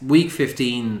Week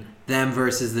 15, them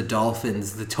versus the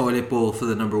Dolphins, the toilet bowl for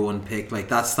the number one pick. Like,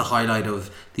 that's the highlight of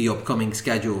the upcoming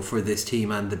schedule for this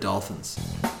team and the Dolphins.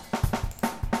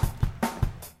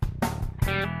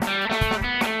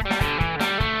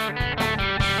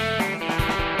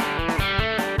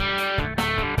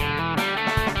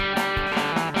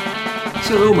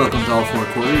 So hello, welcome to All Four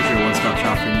Quarters, your one-stop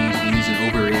shop for news, views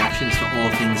and overreactions to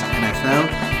all things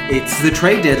NFL. It's the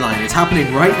trade deadline. It's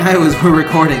happening right now as we're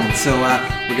recording. So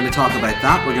we're going to talk about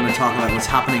that. We're going to talk about what's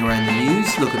happening around the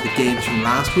news, look at the games from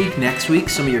last week, next week,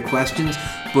 some of your questions,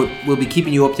 but we'll be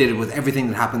keeping you updated with everything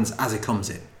that happens as it comes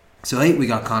in. So hey, we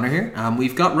got Connor here, and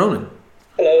we've got Ronan.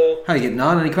 Hello. How are you getting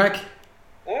on? Any crack?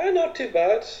 Not too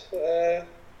bad. The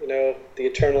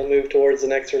eternal move towards the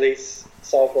next release,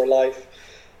 Software Life.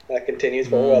 That continues,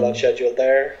 but we're well on schedule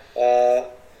there.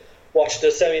 Watched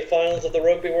the semi-finals of the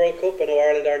Rugby World Cup. I know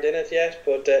Ireland aren't in it yet,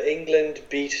 but England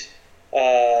beat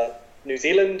New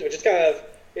Zealand, which is kind of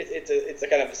it's a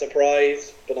kind of a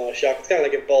surprise, but not a shock. It's kind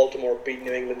of like if Baltimore beat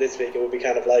New England this week, it would be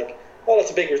kind of like, well,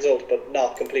 that's a big result, but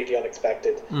not completely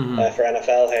unexpected for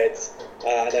NFL heads.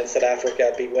 And then South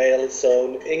Africa beat Wales,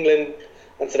 so England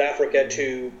and South Africa,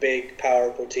 two big,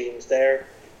 powerful teams there.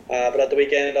 But at the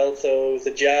weekend also was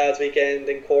the Jazz weekend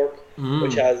in Cork,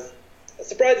 which has a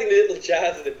surprisingly little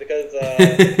jazz in it because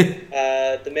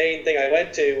the main thing I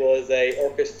went to was a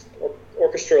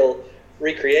orchestral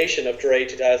recreation of Dre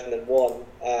 2001,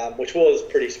 which was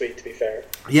pretty sweet, to be fair.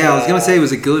 Yeah, I was going to say,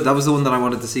 was it good? That was the one that I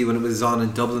wanted to see when it was on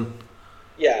in Dublin.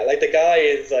 Yeah, like the guy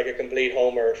is like a complete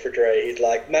homer for Dre. He's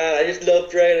like, man, I just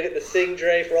love Dre. I get to sing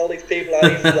Dre for all these people.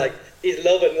 And he's like, he's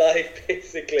loving life,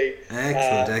 basically.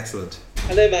 Excellent.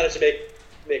 And they managed to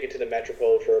make it to the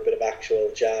Metropole for a bit of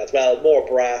actual jazz. Well, more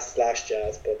brass /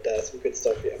 jazz, but some good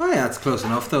stuff. Yeah. Oh yeah, it's close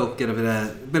enough though. Get a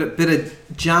bit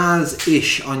of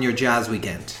jazz-ish on your jazz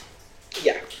weekend.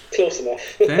 Yeah, close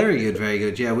enough. Very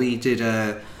good. Yeah, we did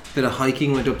a bit of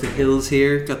hiking. Went up the hills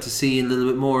here. Got to see a little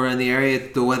bit more around the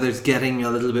area. The weather's getting a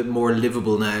little bit more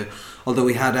livable now. Although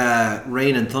we had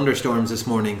rain and thunderstorms this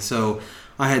morning, so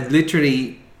I had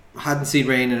literally hadn't seen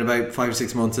rain in about 5 or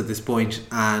 6 months at this point,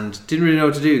 and didn't really know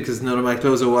what to do because none of my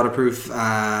clothes are waterproof,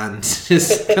 and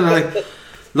just kind of like,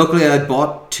 luckily I'd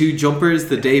bought 2 jumpers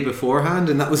the day beforehand,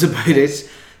 and that was about it.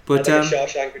 But like a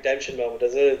Shawshank Redemption moment,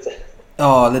 is it?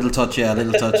 Oh, a little touch.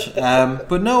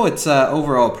 But no, it's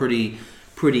overall pretty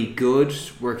good,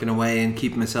 working away and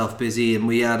keeping myself busy. And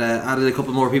we added a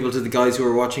couple more people to the guys who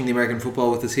are watching the American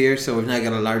football with us here, so we've now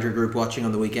got a larger group watching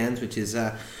on the weekends, which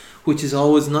is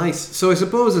always nice. So I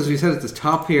suppose, as we said at the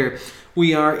top here,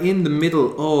 we are in the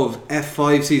middle of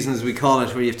F5 season, as we call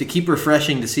it, where you have to keep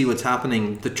refreshing to see what's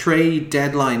happening. The trade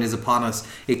deadline is upon us.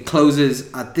 It closes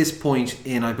at this point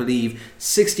in, I believe,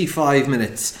 65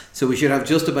 minutes. So we should have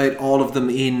just about all of them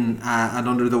in and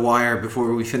under the wire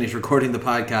before we finish recording the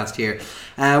podcast here.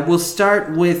 We'll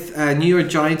start with New York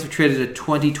Giants have traded a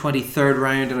 2020 third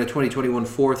round and a 2021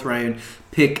 fourth round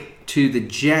pick to the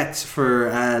Jets for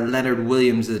Leonard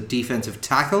Williams, a defensive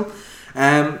tackle.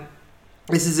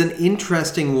 This is an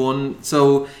interesting one.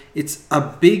 So it's a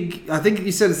big, I think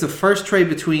you said it's the first trade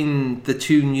between the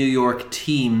two New York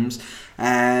teams.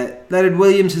 Leonard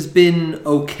Williams has been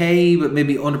okay, but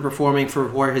maybe underperforming for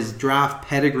where his draft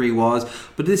pedigree was.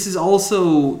 But this is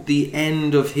also the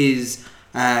end of his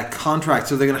contract,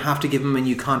 so they're going to have to give him a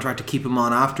new contract to keep him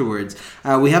on afterwards.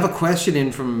 We have a question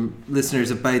in from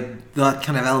listeners about that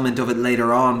kind of element of it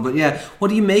later on. But yeah, what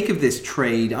do you make of this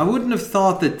trade? I wouldn't have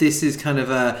thought that this is kind of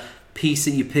a piece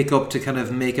that you pick up to kind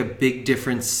of make a big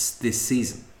difference this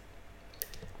season.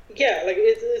 Yeah, like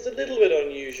it's a little bit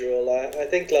unusual. I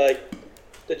think like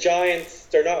the Giants,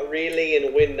 they're not really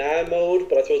in win now mode,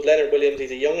 but I suppose Leonard Williams,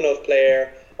 he's a young enough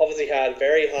player, obviously had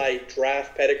very high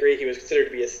draft pedigree. He was considered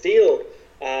to be a steal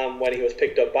when he was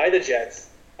picked up by the Jets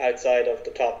outside of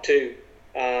the top 2,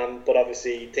 but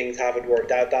obviously things haven't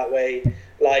worked out that way.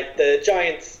 Like the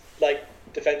Giants, like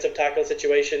defensive tackle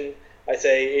situation, I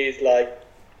say is like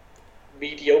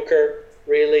mediocre,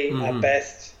 really, at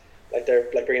best. Like they're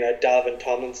like bringing out Dalvin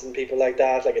Tomlinson, people like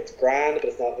that. Like it's grand, but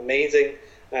it's not amazing.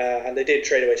 And they did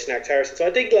trade away Snacks Harrison. So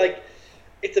I think like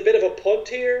it's a bit of a punt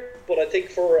here, but I think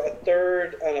for a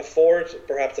third and a fourth,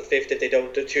 perhaps a fifth, if they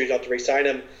don't choose not to re-sign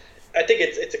him, I think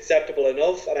it's acceptable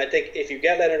enough. And I think if you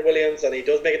get Leonard Williams and he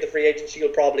does make it to free agency, you'll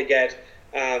probably get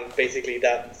basically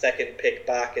that second pick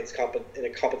back in a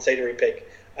compensatory pick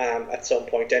at some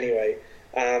point anyway.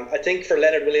 I think for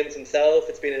Leonard Williams himself,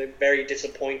 it's been a very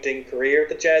disappointing career at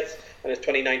the Jets, and his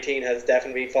 2019 has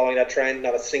definitely been following that trend.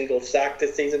 Not a single sack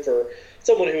this season for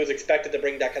someone who was expected to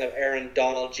bring that kind of Aaron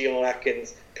Donald, Geno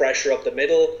Atkins pressure up the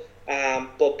middle.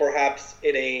 but perhaps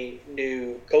in a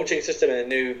new coaching system, in a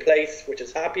new place, which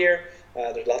is happier.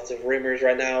 There's lots of rumours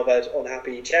right now about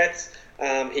unhappy Jets.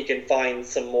 He can find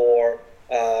some more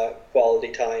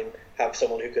quality time, have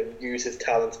someone who can use his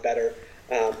talents better.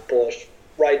 But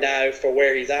right now, for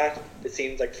where he's at, it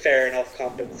seems like fair enough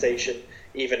compensation,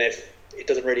 even if it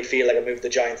doesn't really feel like a move the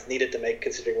Giants needed to make,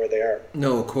 considering where they are.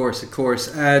 No, of course.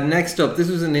 Next up, this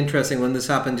was an interesting one. This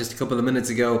happened just a couple of minutes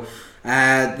ago.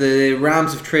 The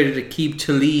Rams have traded Aqib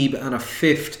Talib and a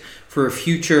fifth for a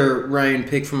future round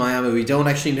pick from Miami. We don't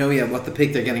actually know yet what the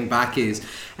pick they're getting back is.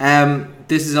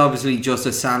 This is obviously just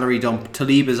a salary dump.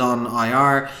 Talib is on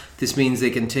IR. This means they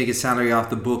can take his salary off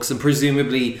the books, and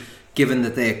presumably, given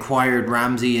that they acquired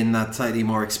Ramsey in that slightly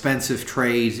more expensive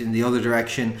trade in the other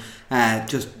direction,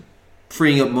 just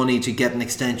freeing up money to get an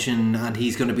extension, and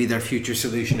he's going to be their future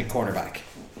solution at cornerback.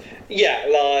 Yeah,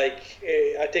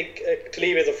 I think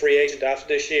Talib is a free agent after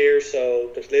this year,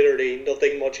 so there's literally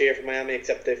nothing much here for Miami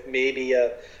except if maybe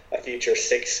a future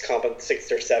sixth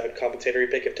or seventh compensatory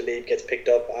pick if Talib gets picked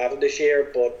up after this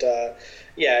year. But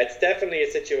it's definitely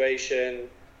a situation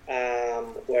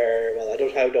where, well, I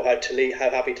don't know how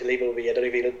happy Talib will be. I don't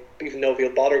even know if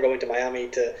he'll bother going to Miami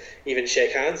to even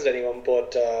shake hands with anyone.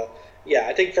 But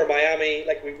I think for Miami,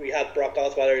 like we had Brock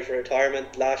Osweiler's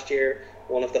retirement last year,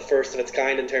 one of the first of its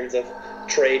kind in terms of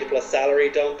trade plus salary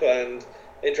dump, and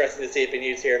interesting to see it being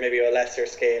used here, maybe a lesser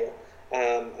scale.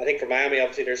 I think for Miami,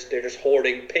 obviously, they're just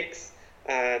hoarding picks,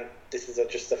 and this is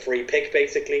just a free pick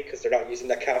basically because they're not using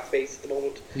that cap space at the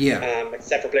moment.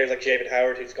 Except for players like Javen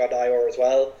Howard, who's got IR as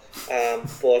well.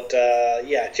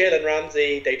 Jalen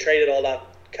Ramsey, they traded all that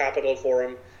capital for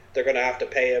him. They're going to have to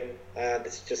pay him, and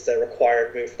it's just a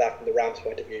required move for that from the Rams'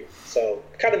 point of view. So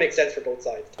it kind of makes sense for both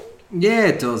sides. Yeah,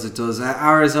 it does.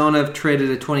 Arizona have traded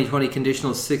a 2020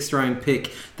 conditional 6th round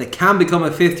pick that can become a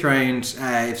 5th round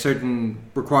if certain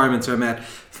requirements are met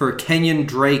for Kenyon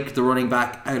Drake, the running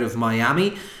back out of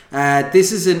Miami.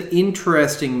 This is an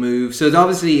interesting move. So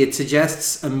obviously it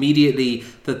suggests immediately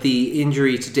that the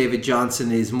injury to David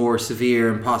Johnson is more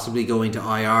severe and possibly going to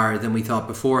IR than we thought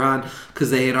beforehand, because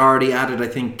they had already added, I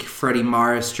think, Freddie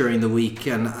Morris during the week,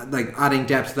 and like adding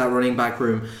depth to that running back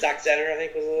room. Zach Zenner, I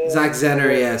think, was it? Zach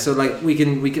Zenner, yeah. So like we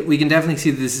can definitely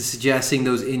see that this is suggesting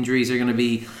those injuries are going to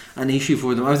be an issue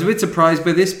for them. I was a bit surprised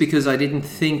by this because I didn't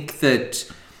think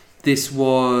that this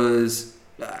was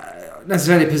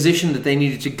necessarily a position that they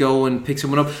needed to go and pick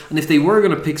someone up. And if they were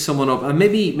going to pick someone up, and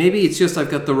maybe it's just I've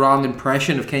got the wrong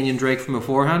impression of Kenyon Drake from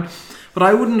beforehand, but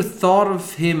I wouldn't have thought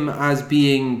of him as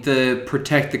being the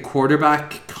protect the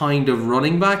quarterback kind of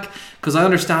running back, because I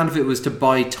understand if it was to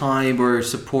buy time or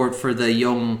support for the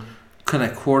young kind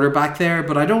of quarterback there,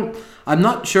 but I'm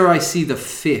not sure I see the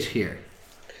fit here.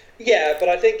 Yeah, but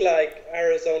I think like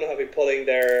Arizona have been pulling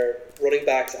their running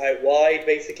backs out wide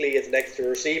basically as an extra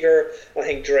receiver. I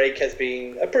think Drake has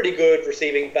been a pretty good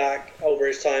receiving back over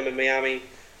his time in Miami.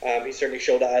 He certainly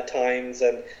showed that at times,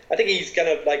 and I think he's kind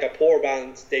of like a poor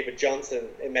man's David Johnson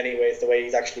in many ways, the way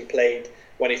he's actually played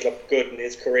when he's looked good in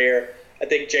his career. I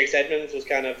think Chase Edmonds was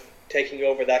kind of taking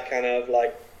over that kind of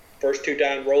like first two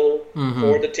down role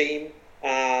for the team,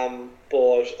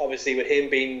 but obviously with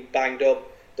him being banged up,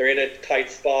 they're in a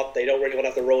tight spot. They don't really want to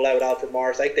have to roll out Alfred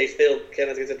Morris. I think they still kind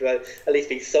of at least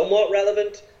be somewhat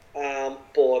relevant.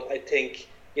 But I think,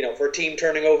 for a team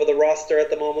turning over the roster at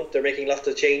the moment, they're making lots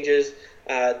of changes,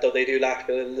 though they do lack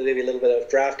maybe a little bit of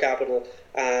draft capital.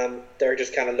 They're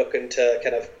just kind of looking to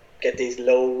kind of get these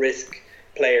low-risk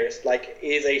players. Like,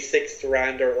 is a 6th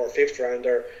rounder or 5th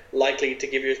rounder likely to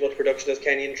give you as much production as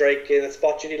Kenyon Drake in a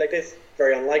spot duty like this?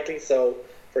 Very unlikely. So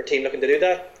for a team looking to do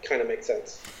that, kind of makes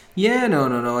sense. Yeah,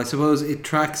 no. I suppose it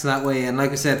tracks that way. And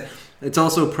like I said, it's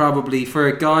also probably for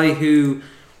a guy who,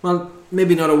 well,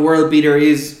 maybe not a world beater,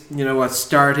 is, a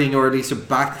starting or at least a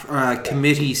back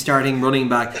committee starting running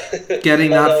back,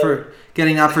 getting that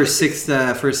for a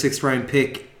sixth round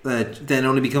pick that then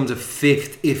only becomes a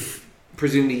 5th if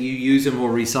presumably you use him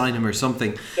or re-sign him or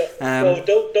something.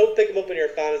 Don't pick him up in your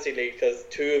fantasy league, because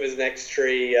 2 of his next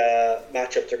 3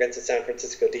 matchups are against the San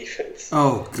Francisco defense.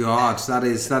 Oh God, that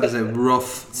is a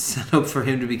rough setup for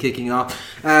him to be kicking off.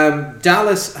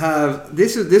 Dallas have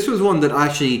this was one that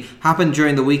actually happened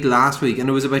during the week last week, and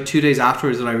it was about 2 days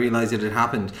afterwards that I realised it had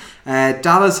happened.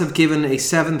 Dallas have given a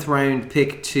 7th round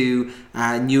pick to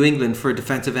New England for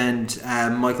defensive end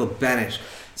Michael Bennett.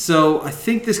 So I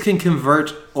think this can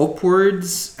convert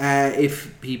upwards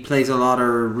if he plays a lot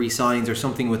or re-signs or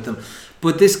something with them.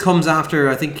 But this comes after,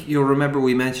 I think you'll remember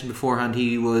we mentioned beforehand,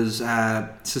 he was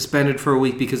suspended for a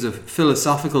week because of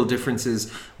philosophical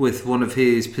differences with one of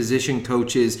his position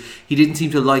coaches. He didn't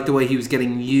seem to like the way he was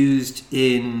getting used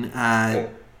in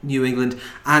New England,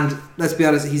 and let's be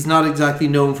honest, he's not exactly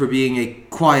known for being a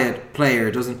quiet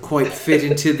player. Doesn't quite fit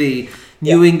into the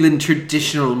New England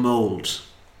traditional mold.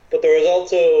 But there was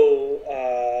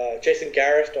also Jason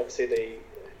Garrett, obviously the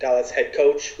Dallas head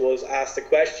coach, was asked a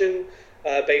question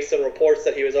based on reports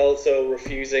that he was also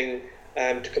refusing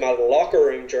to come out of the locker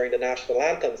room during the national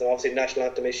anthems. And obviously the national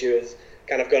anthem issue has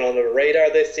kind of gone under the radar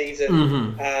this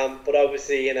season. But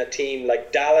obviously in a team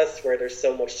like Dallas, where there's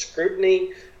so much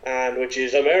scrutiny, and which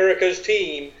is America's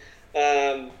team,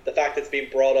 the fact that it's been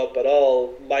brought up at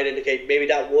all might indicate maybe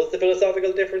that was the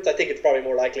philosophical difference. I think it's probably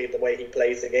more likely the way he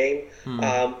plays the game.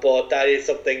 But that is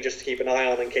something just to keep an eye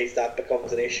on in case that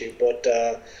becomes an issue. But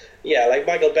like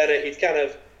Michael Bennett, he's kind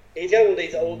of one of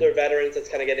these older veterans that's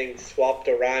kind of getting swapped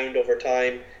around over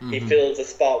time. He fills a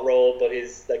spot role, but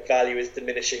his value is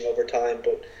diminishing over time.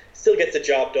 But still gets the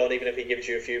job done, even if he gives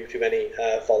you a few too many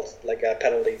faults,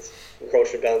 penalties,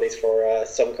 encroachment penalties for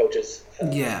some coaches.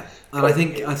 And I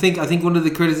think one of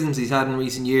the criticisms he's had in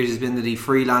recent years has been that he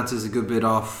freelances a good bit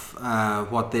off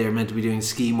what they're meant to be doing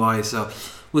scheme wise. So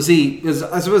we'll see. Because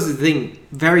I suppose the thing,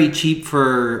 very cheap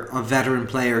for a veteran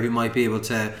player who might be able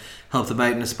to help them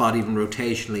out in a spot even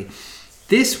rotationally.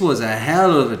 This was a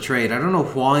hell of a trade. I don't know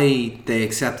why they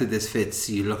accepted this, Fitz,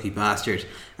 you lucky bastard.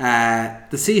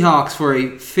 The Seahawks for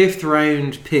a 5th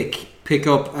round pick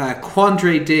up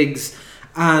Quandre Diggs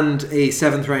and a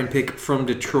 7th round pick from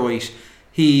Detroit.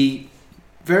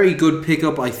 Very good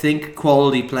pickup, I think,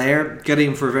 quality player, getting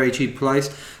him for a very cheap price.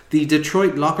 The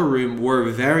Detroit locker room were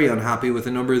very unhappy, with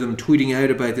a number of them tweeting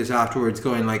out about this afterwards,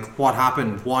 going like, what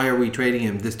happened? Why are we trading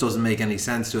him? This doesn't make any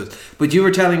sense to us. But you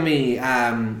were telling me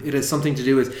it has something to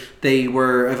do with they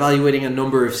were evaluating a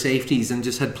number of safeties and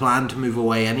just had planned to move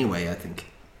away anyway, I think.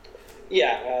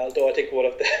 Yeah, although I think one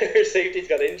of their safeties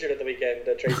got injured at the weekend.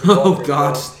 Oh,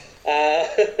 God.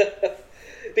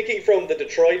 Thinking from the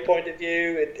Detroit point of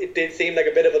view, it did seem like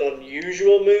a bit of an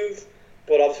unusual move.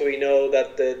 But obviously we know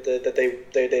that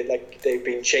they've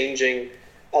been changing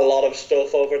a lot of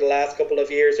stuff over the last couple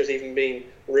of years. There's even been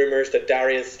rumours that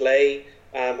Darius Slay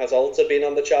has also been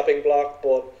on the chopping block.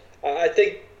 But I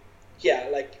think,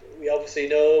 we obviously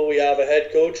know we have a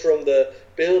head coach from the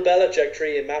Bill Belichick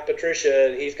tree in Matt Patricia,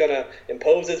 and he's going to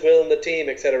impose his will on the team,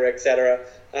 etc., etc.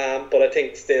 But I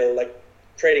think still,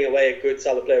 trading away a good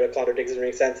solid player like Quandre Diggs doesn't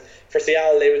make sense. For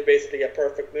Seattle, it was basically a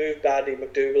perfect move. Badly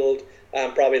McDougald,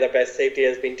 probably their best safety,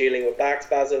 has been dealing with back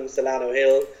spasms. Delano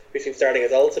Hill, who's been starting,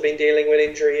 has also been dealing with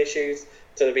injury issues.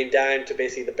 So they've been down to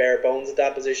basically the bare bones at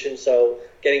that position. So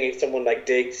getting someone like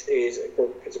Diggs is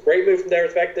a great move from their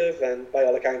perspective, and by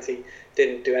all accounts he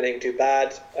didn't do anything too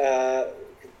bad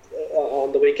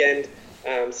on the weekend.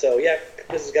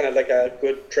 This is kind of like a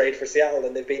good trade for Seattle,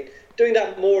 and they've been doing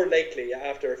that more lately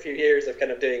after a few years of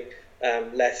kind of doing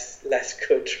less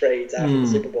good trades after the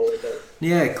Super Bowl.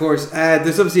 Yeah, of course.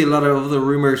 There's obviously a lot of other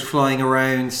rumours flying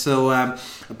around. So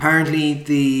apparently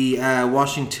the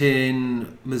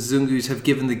Washington Mzungus have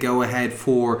given the go-ahead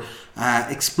for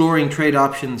exploring trade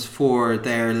options for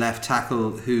their left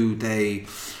tackle, who they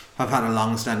have had a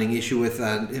long-standing issue with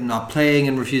him not playing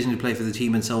and refusing to play for the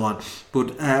team and so on.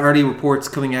 But early reports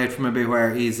coming out from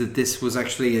everywhere is that this was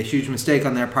actually a huge mistake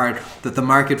on their part, that the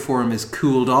market for him is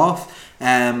cooled off.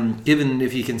 Given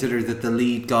if you consider that the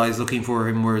lead guys looking for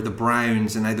him were the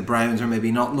Browns, and now the Browns are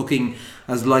maybe not looking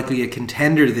as likely a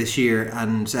contender this year,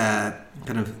 and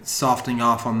kind of softening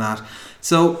off on that.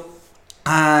 So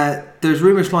there's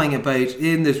rumours flying about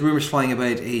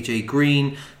AJ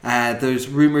Green. There's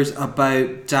rumours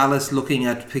about Dallas looking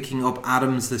at picking up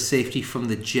Adams, the safety from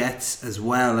the Jets, as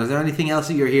well. Is there anything else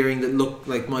that you're hearing that look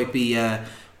like might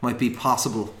be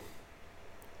possible?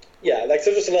 Yeah,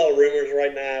 so just a lot of rumours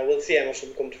right now. We'll see how much of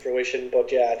them come to fruition.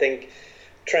 But yeah, I think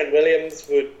Trent Williams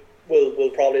will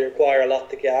probably require a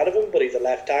lot to get out of him, but he's a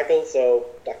left tackle, so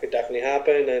that could definitely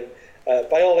happen. And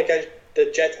by all accounts, the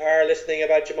Jets are listening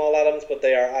about Jamal Adams, but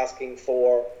they are asking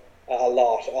for a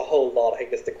whole lot. I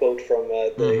think that's the quote from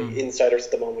the insiders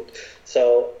at the moment.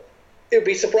 So it would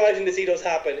be surprising to see those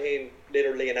happen in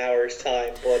literally an hour's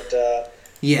time, but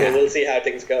we'll see how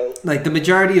things go. The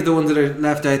majority of the ones that are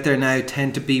left out there now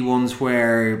tend to be ones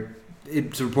where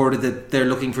it's reported that they're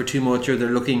looking for too much, or they're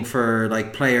looking for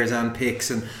players and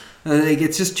picks, and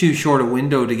it's just too short a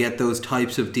window to get those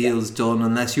types of deals done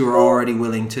unless you're already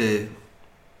willing to.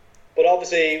 But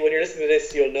obviously, when you're listening to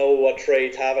this, you'll know what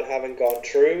trades have and haven't gone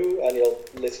through, and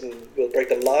we'll break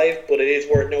them live. But it is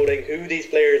worth noting who these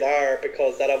players are,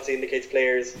 because that obviously indicates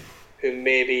players who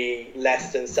may be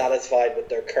less than satisfied with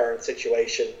their current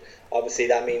situation. Obviously,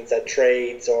 that means that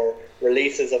trades or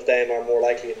releases of them are more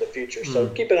likely in the future. So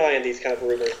keep an eye on these kind of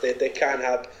rumours. They can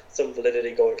have some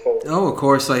validity going forward. Oh, of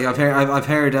course. Like I've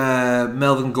heard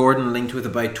Melvin Gordon linked with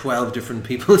about 12 different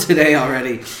people today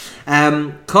already.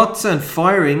 Cuts and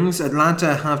firings.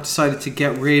 Atlanta have decided to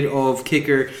get rid of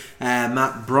kicker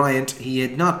Matt Bryant. He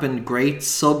had not been great,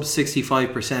 sub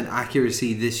 65%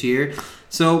 accuracy this year.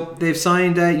 So they've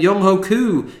signed Young Ho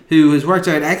Koo, who has worked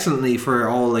out excellently for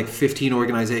all like 15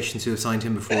 organisations who have signed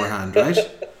him beforehand, right?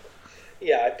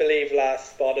 Yeah, I believe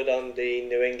last spotted on the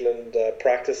New England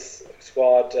practice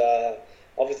squad.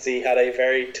 Obviously had a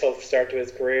very tough start to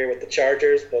his career with the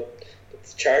Chargers, but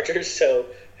it's Chargers, so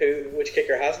which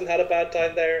kicker hasn't had a bad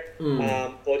time there?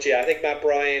 But yeah, I think Matt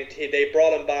Bryant, they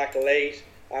brought him back late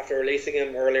after releasing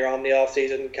him earlier on in the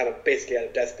offseason, kind of basically out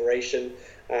of desperation,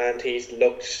 and he's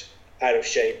looked out of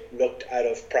shape, looked out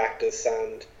of practice,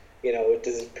 and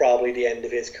this is probably the end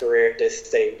of his career at this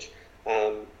stage.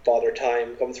 Father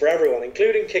time comes for everyone,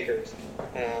 including kickers.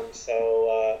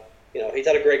 He's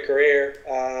had a great career.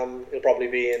 He'll probably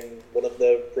be in one of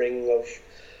the ring of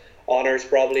honours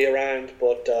probably around,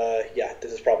 but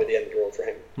this is probably the end of the road for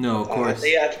him. No, of course.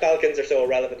 The Falcons are so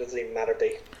irrelevant, it doesn't even matter if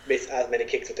they miss as many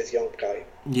kicks with this young guy.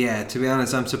 Yeah, to be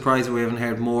honest, I'm surprised we haven't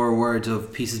heard more words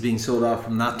of pieces being sold off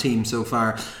from that team so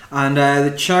far. And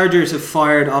the Chargers have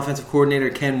fired offensive coordinator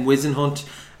Ken Wisenhunt.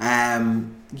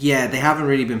 They haven't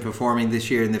really been performing this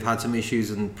year, and they've had some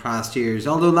issues in past years.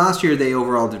 Although last year they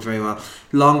overall did very well.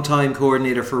 Long-time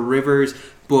coordinator for Rivers,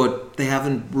 but they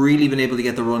haven't really been able to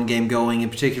get the run game going. In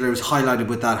particular, it was highlighted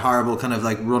with that horrible kind of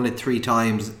like run it 3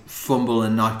 times, fumble,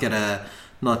 and not get a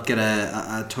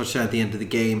touchdown at the end of the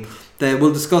game.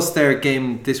 We'll discuss their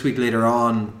game this week later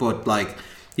on, but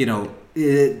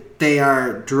they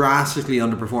are drastically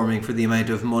underperforming for the amount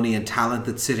of money and talent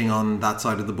that's sitting on that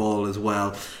side of the ball as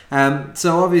well.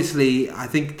 So obviously, I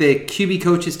think the QB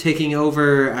coach is taking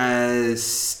over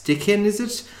Stickin, is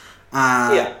it?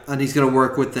 And he's going to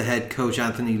work with the head coach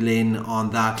Anthony Lynn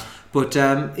on that. But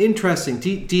interesting.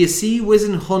 Do you see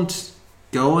Wisenhunt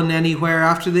going anywhere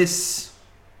after this?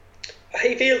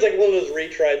 He feels like one of those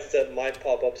retreads that might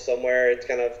pop up somewhere. It's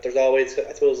kind of, there's always,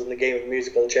 I suppose, in the game of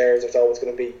musical chairs, there's always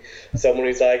going to be someone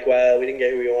who's like, well, we didn't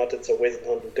get who we wanted, so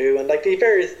Wisenhunt will do. And like, to be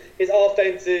fair, his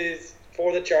offenses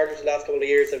for the Chargers the last couple of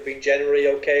years have been generally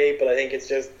okay, but I think it's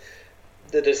just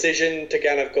the decision to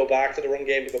kind of go back to the run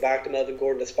game, to go back to Melvin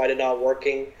Gordon, despite it not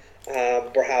working,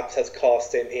 perhaps has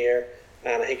cost him here.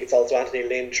 And I think it's also Anthony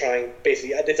Lynn trying,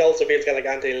 basically, it also feels kind of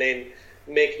like Anthony Lynn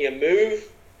making a move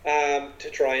to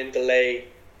try and delay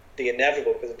the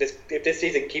inevitable, because if this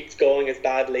season keeps going as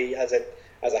badly as it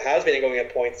has been going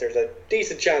at points, there's a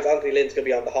decent chance Anthony Lynn's going to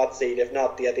be on the hot seat, if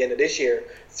not at the end of this year,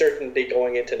 certainly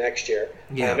going into next year.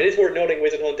 It is worth noting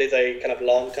Wisenhunt is a kind of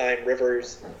long-time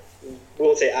Rivers, we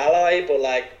won't say ally, but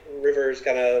like Rivers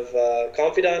kind of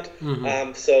confidant.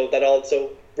 So that also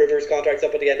Rivers' contract's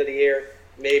up at the end of the year.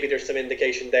 Maybe there's some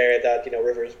indication there that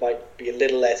Rivers might be a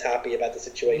little less happy about the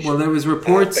situation. Well, there was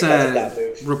reports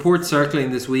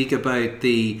circling this week about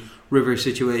the Rivers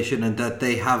situation, and that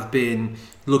they have been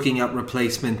looking at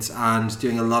replacements and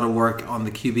doing a lot of work on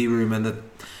the QB room, and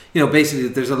that basically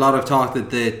there's a lot of talk that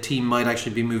the team might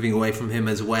actually be moving away from him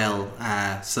as well.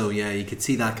 You could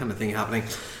see that kind of thing happening.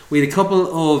 We had a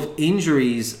couple of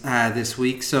injuries this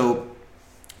week, so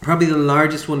probably the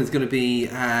largest one is going to be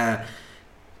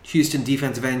Houston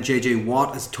defensive end JJ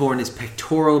Watt has torn his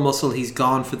pectoral muscle. He's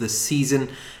gone for the season.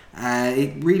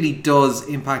 It really does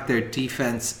impact their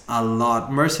defense a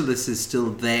lot. Merciless is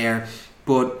still there,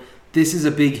 but this is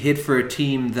a big hit for a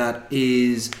team that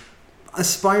is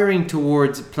aspiring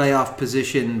towards a playoff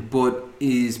position, but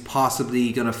is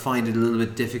possibly going to find it a little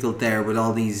bit difficult there with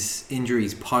all these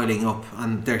injuries piling up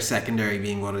and their secondary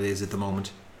being what it is at the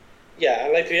moment. Yeah,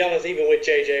 and to be honest, even with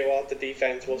JJ Watt, the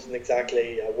defense wasn't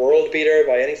exactly a world beater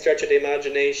by any stretch of the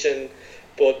imagination,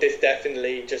 but this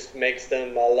definitely just makes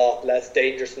them a lot less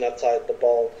dangerous on that side of the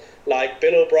ball. Like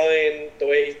Bill O'Brien, the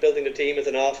way he's building the team as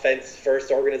an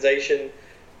offense-first organisation,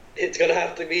 it's going to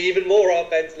have to be even more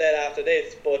offense-led after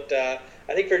this. But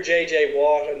I think for JJ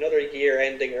Watt, another year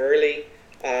ending early,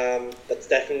 that's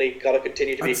definitely got to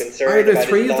continue to be concerned. Either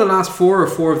 3 of the last 4 or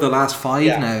 4 of the last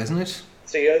 5 now, isn't it?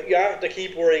 So you have to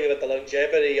keep worrying about the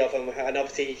longevity of him, and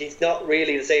obviously he's not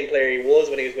really the same player he was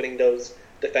when he was winning those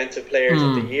Defensive Players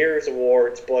of the Year's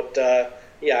awards. But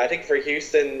I think for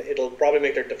Houston it'll probably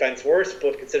make their defense worse.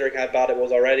 But considering how bad it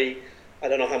was already, I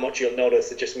don't know how much you'll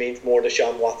notice. It just means more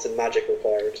Deshaun Watson magic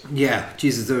required. Yeah,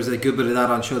 Jesus, there was a good bit of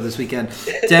that on show this weekend.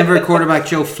 Denver quarterback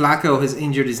Joe Flacco has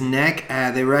injured his neck.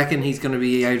 They reckon he's going to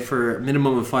be out for a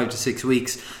minimum of 5 to 6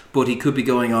 weeks, but he could be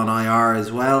going on IR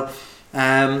as well.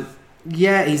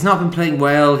 Yeah, he's not been playing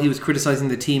well. He was criticising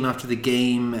the team after the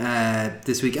game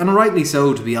this week, and rightly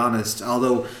so, to be honest.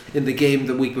 Although in the game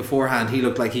the week beforehand, he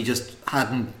looked like he just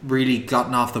hadn't really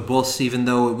gotten off the bus, even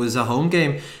though it was a home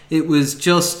game. It was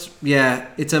just,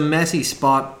 it's a messy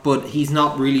spot, but he's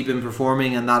not really been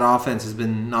performing, and that offense has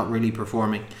been not really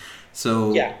performing.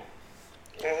 So yeah,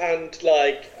 and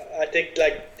I think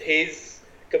his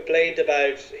complaint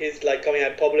about his coming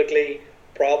out publicly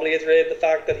probably is related to the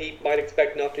fact that he might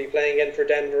expect not to be playing again for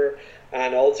Denver,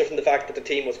 and also from the fact that the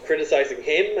team was criticising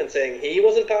him and saying he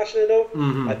wasn't passionate enough.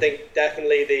 Mm-hmm. I think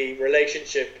definitely the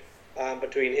relationship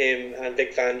between him and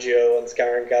Vic Fangio and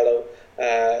Scarangello,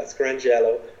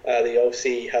 the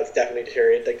OC, has definitely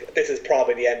deteriorated. This is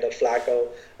probably the end of Flacco.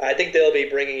 I think they'll be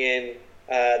bringing in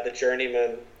the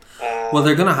journeyman. Well,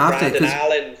 they're going to have Brandon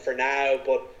Allen for now,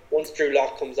 but once Drew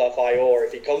Lock comes off IR,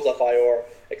 if he comes off IR,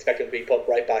 expect him to be put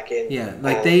right back in. Yeah,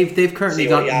 they've currently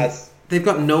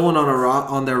got no one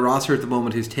on their roster at the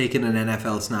moment who's taken an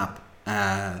NFL snap.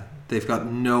 They've got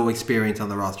no experience on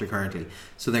the roster currently,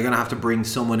 so they're going to have to bring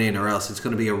someone in, or else it's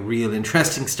going to be a real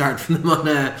interesting start for them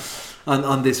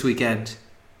on this weekend.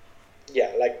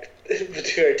 Yeah,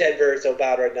 Denver is so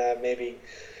bad right now.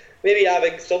 Maybe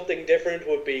having something different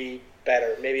would be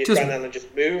better. Maybe if Brandon Allen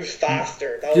just moves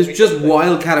faster. Just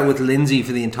wildcat it with Lindsay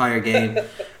for the entire game.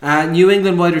 New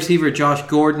England wide receiver Josh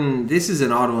Gordon. This is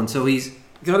an odd one. So he's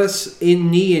got a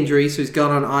knee injury, so he's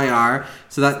gone on IR.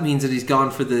 So that means that he's gone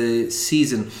for the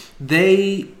season.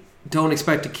 They don't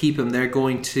expect to keep him. They're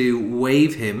going to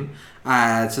waive him.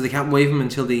 So they can't waive him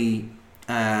until the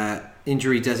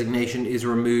injury designation is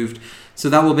removed. So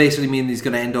that will basically mean he's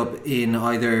going to end up in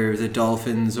either the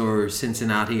Dolphins or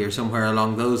Cincinnati or somewhere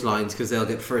along those lines, because they'll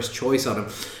get first choice on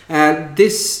him.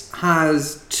 This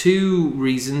has two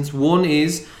reasons. One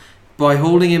is, by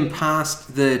holding him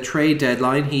past the trade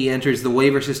deadline, he enters the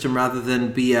waiver system rather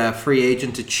than be a free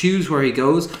agent to choose where he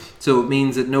goes. So it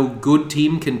means that no good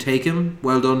team can take him.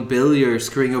 Well done, Bill. You're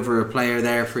screwing over a player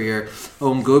there for your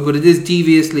own good. But it is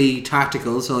deviously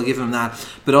tactical, so I'll give him that.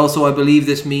 But also I believe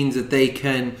this means that they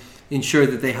can ensure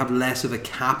that they have less of a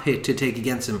cap hit to take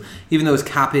against him. Even though his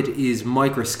cap hit is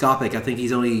microscopic, I think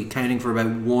he's only counting for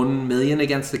about 1 million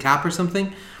against the cap or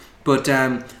something. But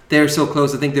they're so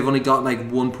close. I think they've only got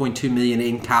 1.2 million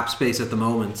in cap space at the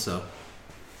moment. So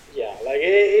yeah,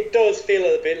 it does feel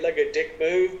a bit like a dick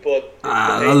move, but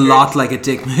a lot like a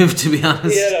dick move, to be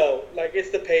honest.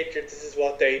 It's the Patriots. This is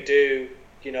what they do.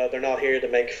 They're not here to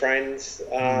make friends.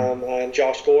 And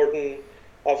Josh Gordon,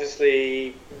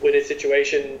 obviously, with his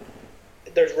situation,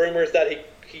 there's rumours that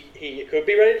he could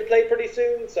be ready to play pretty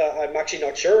soon. So I'm actually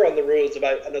not sure on the rules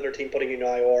about another team putting him in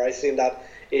IR. I assume that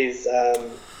is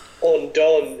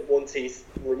undone once he's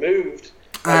removed.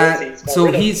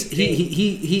 So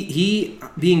he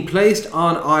being placed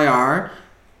on IR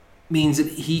means that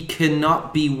he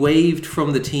cannot be waived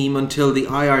from the team until the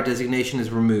IR designation is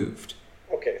removed.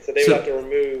 Okay, so they would have to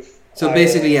remove. So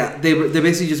basically, they're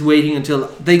basically just waiting until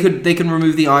they can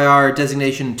remove the IR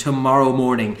designation tomorrow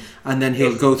morning, and then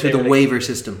he'll go through the waiver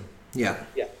system. Yeah,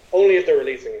 only if they're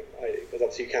releasing him, because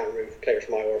obviously you can't remove players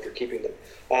from IR if you're keeping them.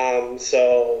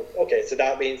 So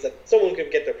that means that someone could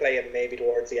get their play in maybe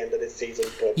towards the end of this season.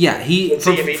 But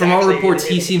from all reports,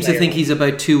 he seems to think he's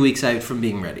about 2 weeks out from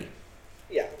being ready.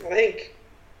 Yeah, and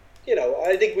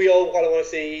I think we all kind of want to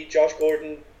see Josh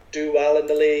Gordon do well in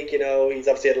the league. He's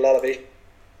obviously had a lot of issues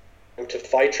to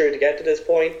fight through to get to this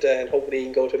point, and hopefully he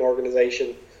can go to an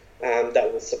organisation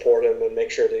that will support him and make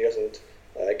sure that he doesn't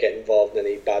get involved in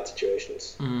any bad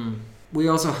situations. We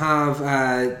also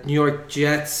have New York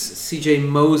Jets. CJ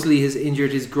Mosley has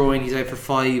injured his groin. He's out for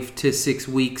 5 to 6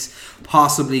 weeks,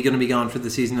 possibly going to be gone for the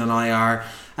season on IR.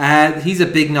 He's a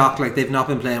big knock. They've not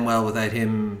been playing well without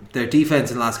him. Their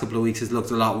defense in the last couple of weeks has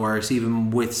looked a lot worse,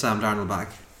 even with Sam Darnold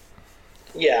back.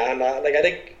 Yeah, and I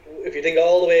think if you think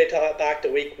all the way back to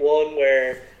week 1,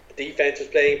 where the defense was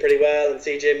playing pretty well and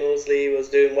CJ Mosley was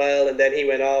doing well, and then he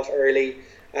went off early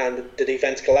and the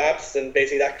defense collapsed, and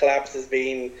basically that collapse has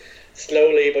been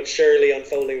slowly but surely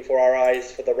unfolding before our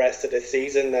eyes for the rest of this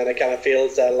season. And it kind of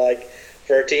feels that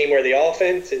for a team where the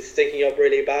offense is stinking up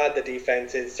really bad, the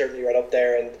defense is certainly right up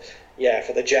there. And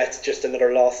for the Jets, just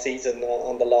another lost season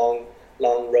on the long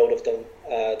long road of them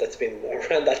that's been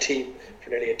around that team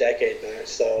for nearly a decade now.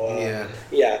 So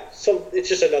so it's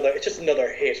just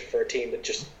another hit for a team that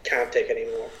just can't take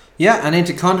anymore. Yeah, and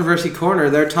into controversy corner,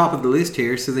 they're top of the list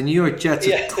here. So the New York Jets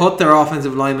have cut their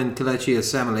offensive lineman Kelechi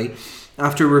Osemele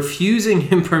after refusing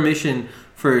him permission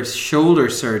for shoulder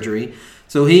surgery.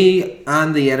 So he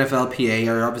and the NFLPA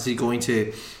are obviously going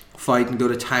to fight and go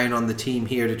to town on the team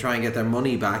here to try and get their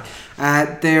money back.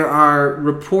 There are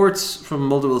reports from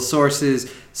multiple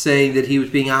sources saying that he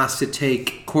was being asked to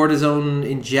take cortisone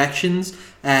injections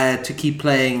to keep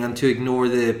playing and to ignore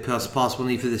the possible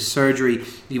need for this surgery,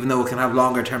 even though it can have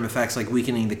longer term effects like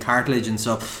weakening the cartilage and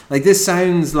stuff. Like, this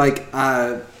sounds like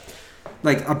a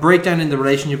breakdown in the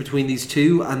relationship between these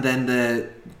two, and then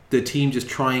the team just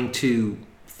trying to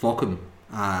fuck him.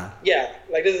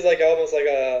 Like this is like almost like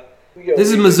a.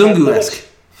 This is Mzungu-esque.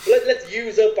 Let's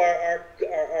use up our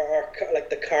like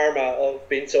the karma of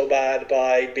being so bad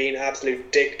by being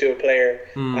absolute dick to a player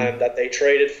that they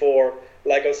traded for.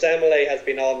 Like, Osemele has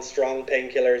been on strong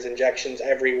painkillers, injections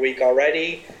every week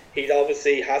already. He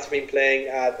obviously has been playing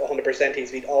at 100%.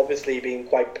 He's been obviously been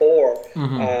quite poor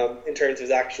in terms of his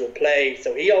actual play.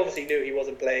 So he obviously knew he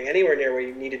wasn't playing anywhere near where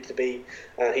he needed to be.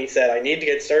 And he said, I need to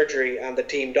get surgery. And the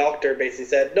team doctor basically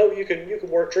said, no, you can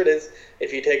work through this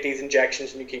if you take these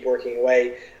injections and you keep working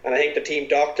away. And I think the team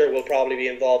doctor will probably be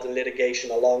involved in litigation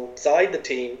alongside the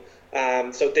team.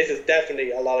 So this is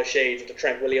definitely a lot of shades of the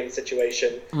Trent Williams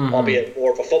situation, albeit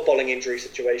more of a footballing injury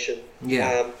situation.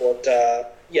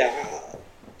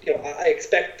 I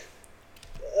expect,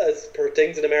 as per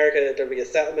things in America, that there'll be a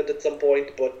settlement at some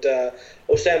point. But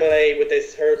Osemele, with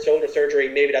this shoulder surgery,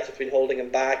 maybe that's what's been holding him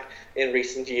back in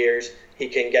recent years. He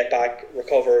can get back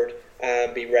recovered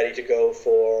and be ready to go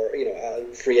for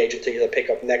free agency to pick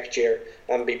up next year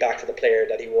and be back to the player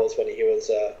that he was when he was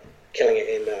killing it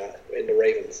in the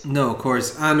Ravens. No, of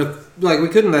course. And we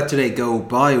couldn't let today go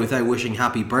by without wishing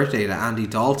happy birthday to Andy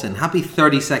Dalton. Happy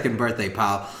 32nd birthday,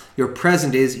 pal. Your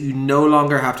present is you no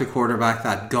longer have to quarterback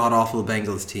that god-awful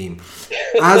Bengals team.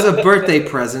 As a birthday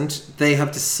present, they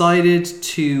have decided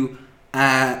to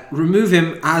remove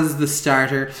him as the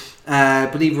starter. I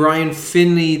believe Ryan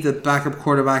Finley, the backup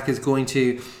quarterback, is going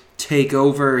to take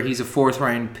over. He's a 4th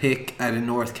round pick out of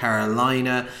North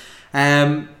Carolina.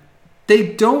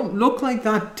 They don't look like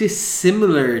that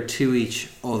dissimilar to each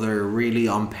other, really,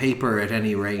 on paper at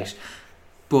any rate.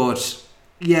 But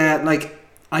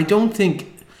I don't think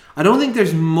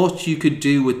there's much you could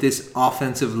do with this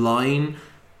offensive line.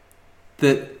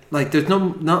 That there's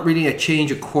not really a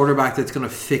change of quarterback that's going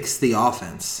to fix the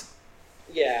offense.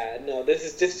 Yeah, no,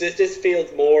 this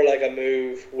feels more like a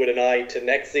move with an eye to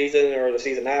next season or the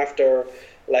season after.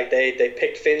 Like they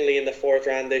picked Finley in the 4th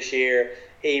round this year.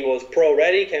 He was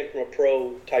pro-ready, came from a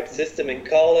pro-type system in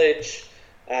college,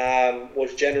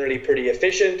 was generally pretty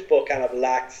efficient, but kind of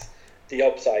lacks the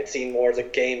upside, seen more as a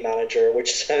game manager,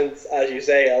 which sounds, as you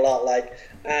say, a lot like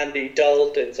Andy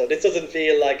Dalton. So this doesn't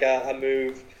feel like a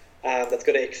move that's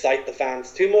going to excite the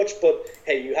fans too much. But,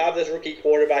 hey, you have this rookie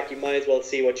quarterback, you might as well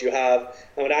see what you have.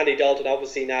 And with Andy Dalton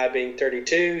obviously now being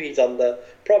 32, he's on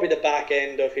probably the back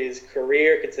end of his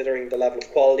career, considering the level of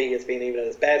quality he has been even at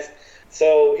his best.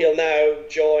 So he'll now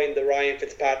join the Ryan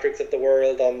Fitzpatricks of the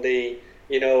world on the,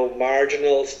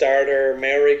 marginal starter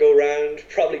merry-go-round.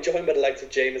 Probably joined by the likes of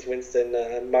Jameis Winston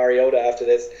and Mariota after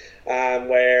this,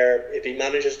 where if he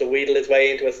manages to wheedle his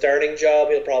way into a starting job,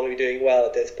 he'll probably be doing well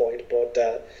at this point. But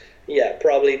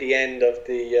probably the end of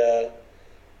the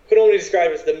could only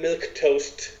describe it as the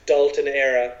milquetoast Dalton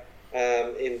era.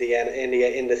 In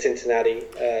the Cincinnati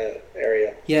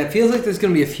area. Yeah, it feels like there's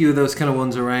going to be a few of those kind of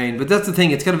ones around. But that's the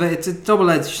thing; it's a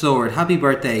double-edged sword. Happy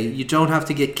birthday! You don't have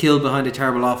to get killed behind a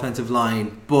terrible offensive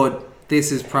line, but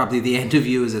this is probably the end of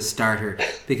you as a starter,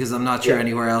 because I'm not sure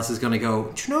anywhere else is going to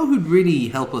go. Do you know who'd really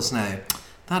help us now?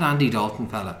 That Andy Dalton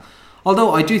fella.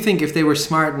 Although I do think if they were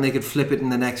smart and they could flip it in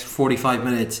the next 45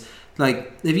 minutes.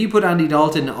 Like, if you put Andy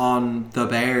Dalton on the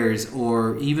Bears,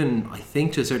 or even, I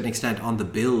think to a certain extent, on the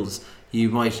Bills, you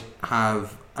might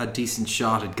have a decent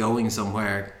shot at going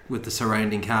somewhere with the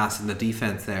surrounding cast and the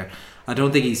defense there. I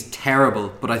don't think he's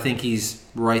terrible, but I think he's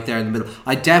right there in the middle.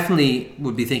 I definitely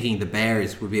would be thinking the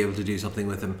Bears would be able to do something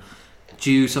with him.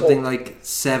 Do something like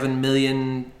 $7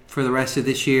 million for the rest of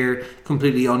this year,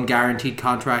 completely unguaranteed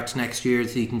contract next year,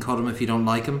 so you can cut him if you don't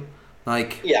like him.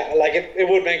 It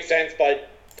would make sense, but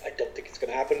I don't think it's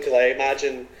going to happen, because I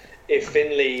imagine if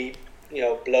Finley,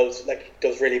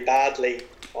 does really badly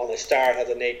on the start, has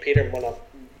a Nate Peterman,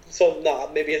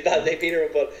 not maybe as bad as Nate Peterman,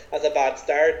 but as a bad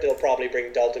start, they'll probably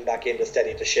bring Dalton back in to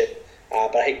steady the ship.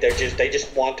 But I think they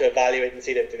just want to evaluate and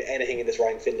see if there's anything in this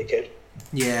Ryan Finley kid.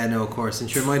 Yeah, no, of course,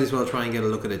 and sure, might as well try and get a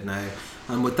look at it now.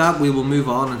 And with that, we will move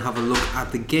on and have a look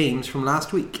at the games from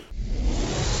last week.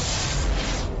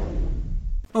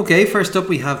 Okay, first up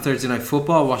we have Thursday Night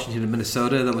Football, Washington and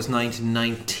Minnesota. That was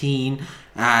 9-19.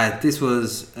 This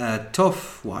was a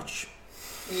tough watch.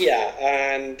 Yeah,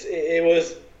 and it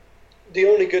was... The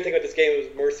only good thing about this game was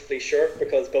mercifully short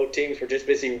because both teams were just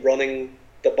busy running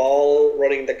the ball,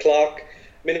 running the clock.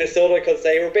 Minnesota, because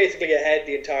they were basically ahead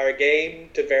the entire game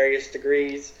to various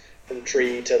degrees, from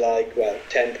 3 to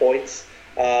 10 points.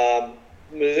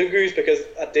 Mizungu's, because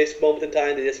at this moment in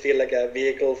time they just feel like a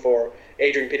vehicle for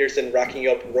Adrian Peterson racking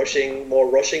up more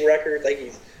rushing records. I think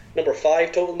he's number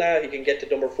 5 total now. He can get to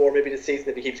number 4 maybe this season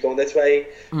if he keeps going this way.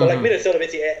 But Minnesota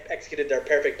basically executed their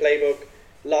perfect playbook.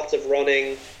 Lots of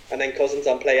running, and then Cousins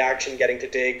on play action getting to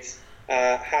Diggs.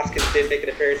 Haskins did make an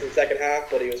appearance in the second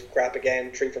half, but he was crap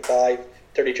again. 3 for 5,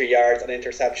 33 yards, an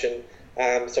interception.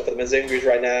 So for the Mizungus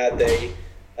right now, they,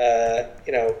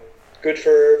 good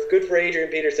for Adrian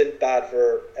Peterson, bad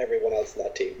for everyone else in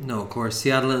that team. No, of course.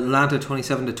 Seattle, Atlanta,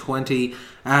 27-20.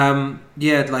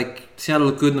 Seattle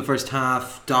looked good in the first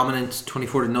half, dominant,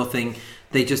 24-0.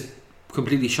 They just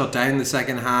completely shut down the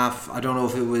second half. I don't know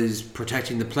if it was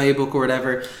protecting the playbook or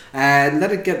whatever.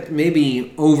 Let it get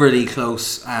maybe overly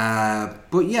close.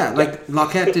 But yeah,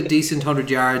 Lockett did decent 100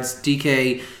 yards.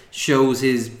 DK shows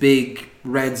his big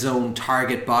red zone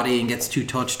target body and gets 2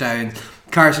 touchdowns.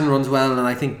 Carson runs well and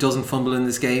I think doesn't fumble in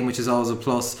this game, which is always a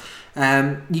plus.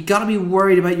 You got to be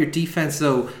worried about your defense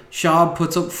though. Schaub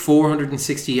puts up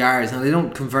 460 yards. Now they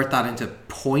don't convert that into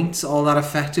points all that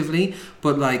effectively,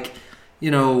 but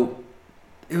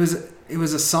it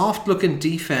was a soft looking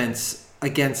defense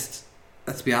against,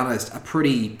 let's be honest, a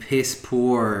pretty piss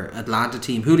poor Atlanta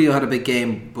team. Julio had a big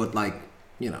game, but Like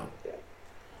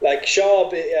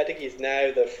Schaub, I think he's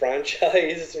now the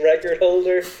franchise record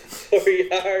holder for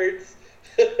yards,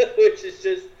 which is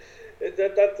just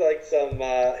that's like some.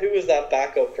 Who was that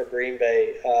backup for Green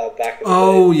Bay back in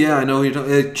the day? Yeah, I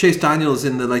know. Chase Daniels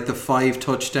in the 5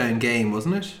 touchdown game,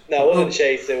 wasn't it? No, it wasn't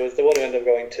Chase. It was the one who ended up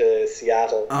going to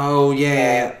Seattle. Oh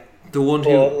yeah, the one who.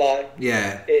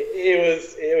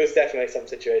 It was definitely some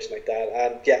situation like that.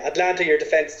 And yeah, Atlanta, your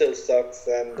defense still sucks,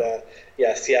 and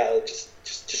Seattle just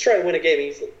try to win a game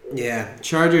easily. Yeah,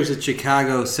 Chargers at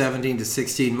Chicago,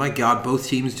 17-16. My God, both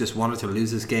teams just wanted to lose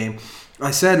this game.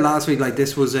 I said last week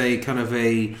this was a kind of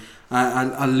a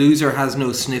loser has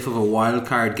no sniff of a wild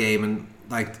card game, and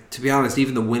to be honest,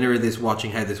 even the winner of this,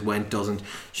 watching how this went, doesn't.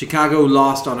 Chicago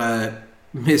lost on a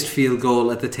missed field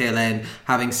goal at the tail end,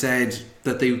 having said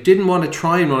that they didn't want to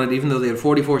try and run it, even though they had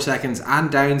 44 seconds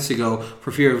and downs to go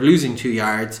for fear of losing 2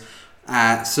 yards.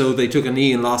 So they took a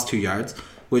knee and lost 2 yards,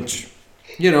 which,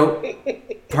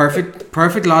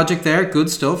 perfect logic there, good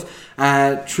stuff.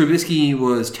 Trubisky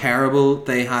was terrible.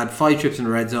 They had 5 trips in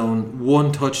the red zone,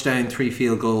 1 touchdown, 3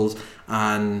 field goals,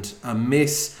 and a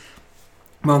miss.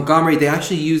 Montgomery, they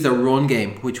actually used their run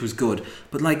game, which was good.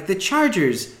 But the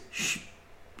Chargers,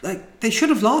 they should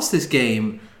have lost this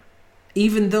game,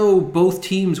 even though both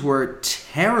teams were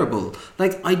terrible.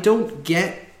 I don't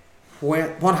get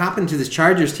what happened to this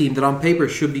Chargers team that on paper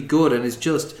should be good and is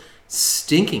just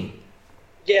stinking.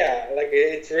 Yeah,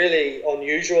 it's really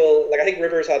unusual. I think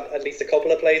Rivers had at least a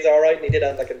couple of plays all right, and he did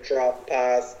have a drop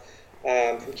pass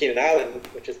from Keenan Allen,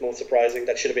 which is most surprising.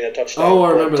 That should have been a touchdown. Oh,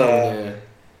 I remember that one, yeah.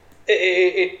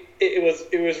 It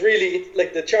was really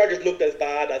the Chargers looked as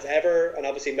bad as ever, and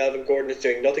obviously Melvin Gordon is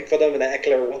doing nothing for them, and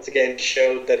Eckler once again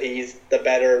showed that he's the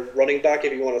better running back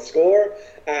if you want to score.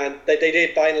 And they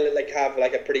did finally have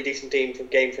a pretty decent game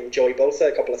from Joey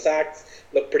Bosa, a couple of sacks,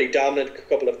 looked pretty dominant, a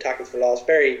couple of tackles for loss.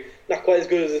 Not quite as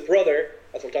good as his brother,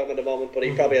 as we'll talk about in a moment, but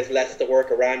he probably has less to work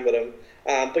around with him.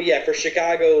 But yeah, for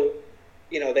Chicago,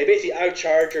 they basically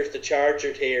out-Chargers the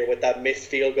Chargers here with that missed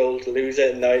field goal to lose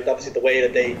it, and obviously the way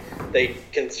that they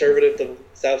conservative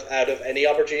themselves out of any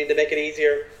opportunity to make it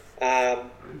easier.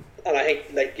 And I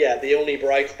think the only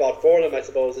bright spot for them, I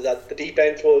suppose, is that the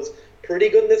defense was pretty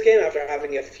good in this game after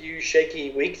having a few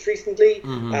shaky weeks recently.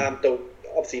 Though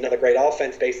obviously not a great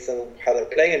offense based on how they're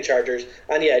playing Chargers.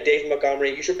 And yeah, David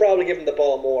Montgomery, you should probably give him the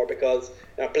ball more because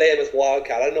play him as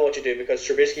wildcat. I don't know what you do because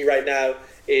Trubisky right now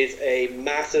is a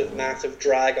massive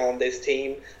drag on this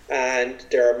team, and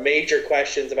there are major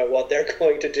questions about what they're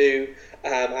going to do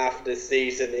after this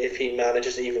season if he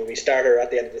manages to even be starter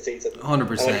at the end of the season.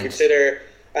 100%.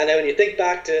 And then when you think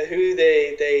back to who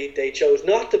they chose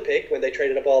not to pick when they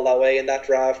traded the ball that way in that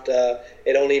draft,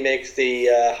 it only makes the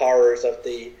horrors of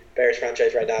the Bears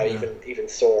franchise right now even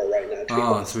sore right now.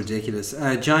 Oh, it's ridiculous.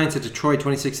 Giants at Detroit,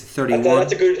 26-31.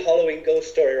 That's a good Halloween ghost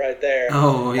story right there.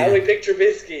 Oh, yeah. How we pick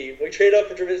Trubisky. We trade up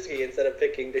for Trubisky instead of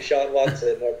picking Deshaun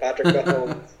Watson or Patrick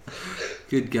Mahomes.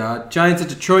 Good God. Giants at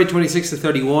Detroit,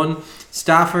 26-31.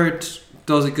 Stafford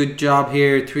does a good job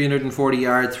here. 340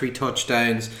 yards, 3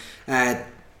 touchdowns.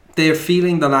 They're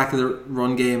feeling the lack of the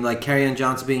run game. Like Kerryon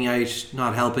Johnson being out,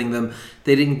 not helping them.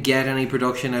 They didn't get any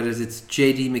production out of it. It's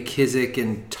J.D. McKissick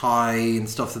and Ty and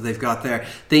stuff that they've got there.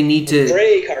 They need to...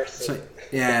 Dre Carson. Sorry,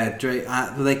 yeah, Dre.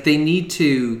 Like they need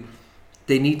to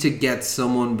get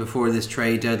someone before this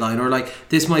trade deadline, or like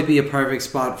this might be a perfect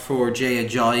spot for Jay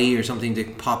Ajayi or something to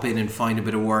pop in and find a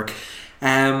bit of work.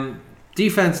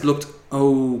 Defense looked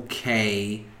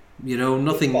okay,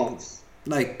 nothing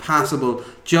like passable.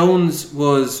 Jones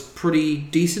was pretty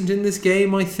decent in this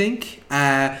game, I think.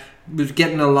 Was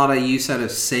getting a lot of use out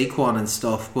of Saquon and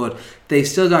stuff, but they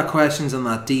still got questions on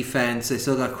that defense. They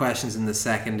still got questions in the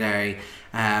secondary.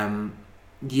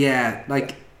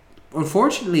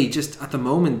 Unfortunately, just at the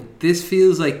moment, this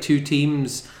feels like two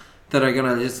teams that are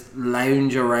going to just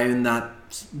lounge around that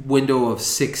window of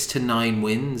 6 to 9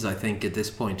 wins, I think, at this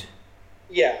point.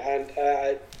 Yeah, and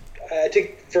I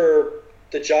think for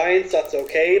the Giants, that's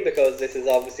okay, because this is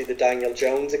obviously the Daniel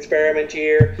Jones experiment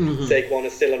year. Mm-hmm. Saquon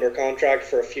is still under contract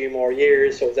for a few more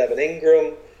years, so is Evan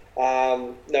Ingram.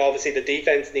 Now, obviously, the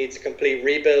defense needs a complete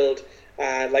rebuild.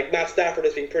 And Matt Stafford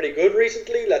has been pretty good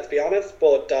recently, let's be honest,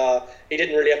 but he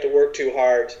didn't really have to work too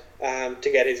hard to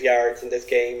get his yards in this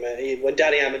game. When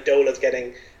Danny Amendola's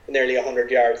getting nearly 100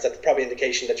 yards, that's probably an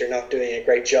indication that you're not doing a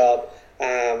great job,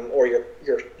 or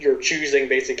you're choosing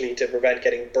basically to prevent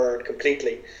getting burned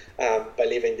completely by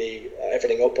leaving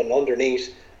everything open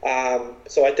underneath.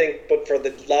 So I think, but for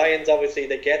the Lions, obviously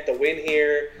they get the win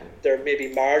here. They're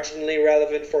maybe marginally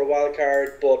relevant for a wild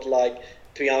card, but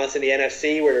to be honest, in the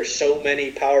NFC, where there's so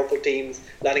many powerful teams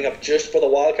lining up just for the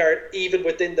wild card, even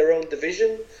within their own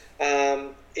division,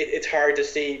 it's hard to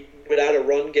see without a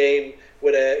run game,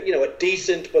 with a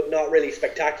decent but not really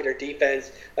spectacular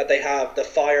defense, that they have the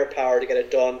firepower to get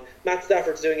it done. Matt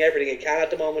Stafford's doing everything he can at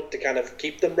the moment to kind of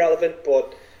keep them relevant,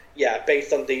 but yeah,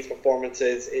 based on these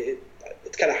performances,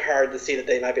 it's kind of hard to see that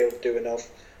they might be able to do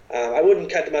enough. I wouldn't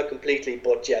count them out completely,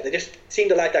 but yeah, they just seem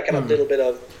to like that kind of little bit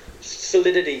of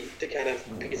solidity to kind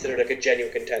of be considered like a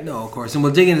genuine contender. No, of course, and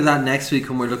we'll dig into that next week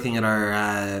when we're looking at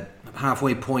our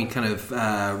halfway point kind of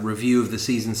review of the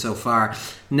season so far.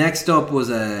 Next up was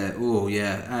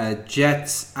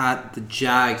Jets at the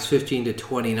Jags,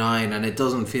 15-29, and it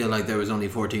doesn't feel like there was only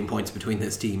 14 points between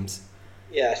these teams.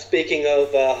 Yeah, speaking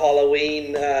of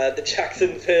Halloween, the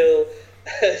Jacksonville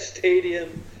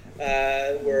Stadium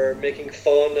were making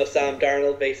fun of Sam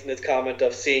Darnold based on his comment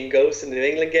of seeing ghosts in the New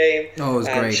England game. Oh, it was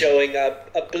great. Showing a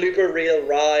blooper reel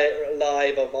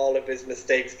live of all of his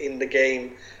mistakes in the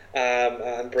game,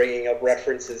 and bringing up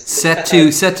references. Set to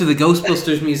the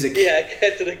Ghostbusters music. Yeah,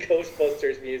 get to the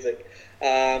Ghostbusters music.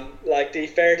 To be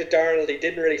fair to Darnold, he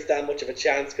didn't really stand much of a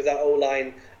chance because that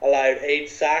O-line allowed 8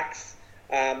 sacks.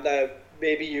 Now,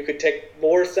 maybe you could take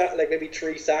more sacks, maybe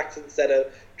 3 sacks instead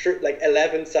of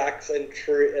 11 sacks and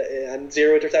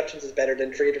 0 interceptions is better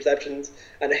than 3 interceptions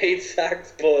and 8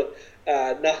 sacks, but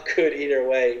not good either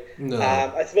way. No.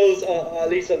 I suppose at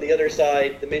least on the other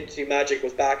side, the Minshew magic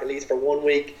was back at least for 1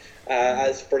 week,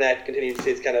 as Fournette continues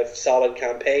his kind of solid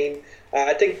campaign.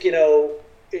 I think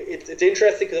it's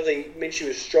interesting because Minshew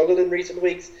has struggled in recent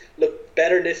weeks. Looked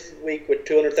better this week with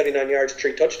 279 yards,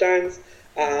 3 touchdowns.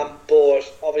 But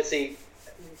obviously,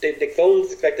 Nick Foles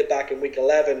is expected back in week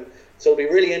 11. So it'll be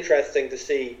really interesting to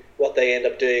see what they end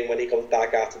up doing when he comes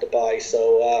back after the bye.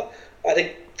 So I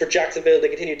think for Jacksonville, they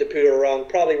continue to put her wrong.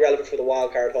 Probably relevant for the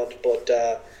wildcard hunt, but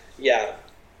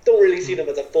don't really see them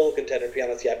as a full contender, to be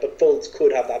honest, yet. But Foles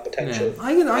could have that potential. Yeah,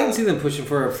 I can see them pushing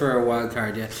for a wild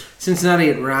card. Yeah, Cincinnati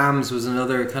at Rams was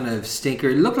another kind of stinker.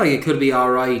 It looked like it could be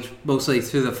all right, mostly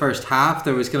through the first half.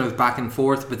 There was kind of back and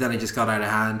forth, but then it just got out of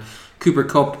hand. Cooper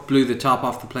Kupp blew the top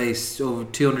off the place, over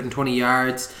 220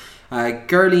 yards.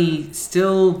 Gurley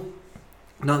still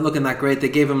not looking that great. They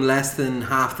gave him less than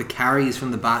half the carries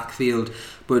from the backfield,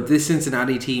 but this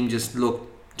Cincinnati team just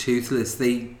looked toothless.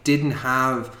 They didn't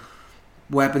have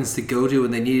weapons to go to,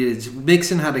 and they needed.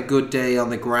 Mixon had a good day on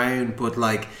the ground, but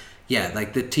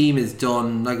the team is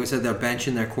done. Like I said, they're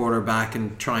benching their quarterback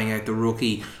and trying out the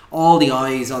rookie. All the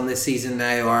eyes on this season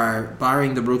now are,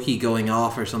 barring the rookie going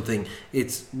off or something,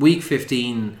 it's week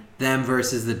 15, them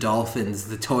versus the Dolphins,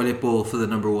 the toilet bowl for the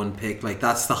number 1 pick.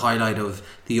 That's the highlight of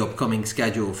the upcoming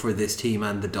schedule for this team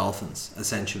and the Dolphins,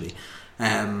 essentially.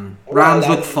 Rams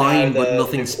look fine, but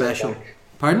nothing special.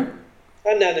 Pardon?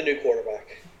 And now the new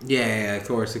quarterback. Yeah, of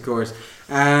course.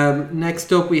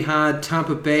 Next up, we had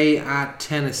Tampa Bay at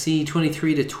Tennessee,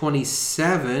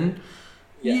 23-27.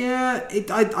 Yeah,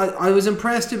 I was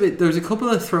impressed a bit. There was a couple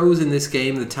of throws in this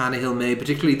game that Tannehill made,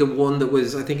 particularly the one that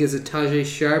was, I think, is a Tajay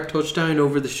Sharp touchdown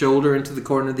over the shoulder into the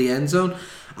corner of the end zone,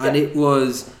 and it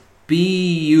was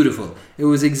beautiful. It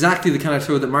was exactly the kind of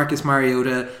throw that Marcus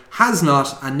Mariota has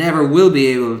not and never will be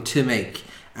able to make.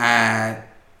 I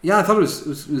thought it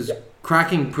was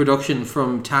cracking production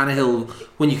from Tannehill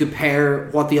when you compare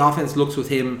what the offense looks with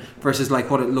him versus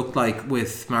like what it looked like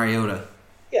with Mariota.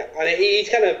 Yeah, and he's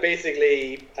kind of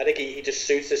basically, I think he just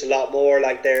suits this a lot more.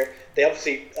 Like they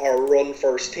obviously are a run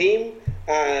first team,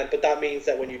 but that means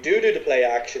that when you do the play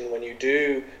action, when you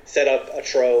do set up a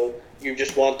throw, you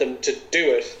just want them to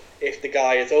do it if the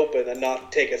guy is open and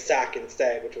not take a sack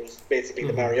instead, which was basically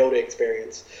the Mariota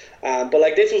experience. But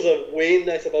like this was a win,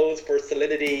 I suppose, for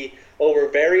solidity over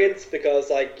variance, because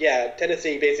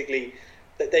Tennessee basically,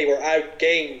 they were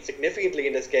outgained significantly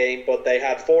in this game, but they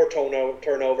had 4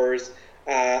 turnovers.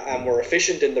 And were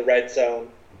efficient in the red zone,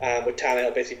 with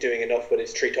Tannehill basically doing enough with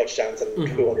his 3 touchdowns and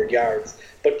 200 yards.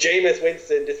 But Jameis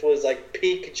Winston, this was like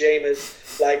peak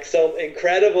Jameis, like some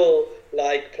incredible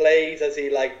like plays as he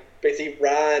like basically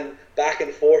ran back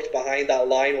and forth behind that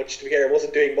line, which to be fair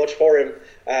wasn't doing much for him.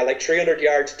 Like 300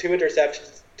 yards, 2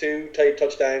 interceptions, 2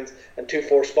 touchdowns, and 2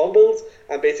 forced fumbles,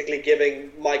 and basically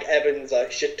giving Mike Evans a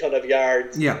shit ton of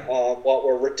yards on what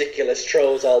were ridiculous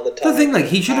throws all the time. The thing, like,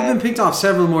 he should have been picked off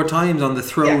several more times on the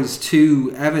throws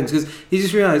to Evans, because he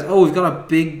just realised, we've got a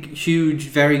big, huge,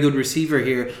 very good receiver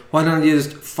here. Why don't you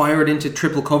just fire it into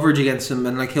triple coverage against him,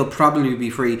 and like he'll probably be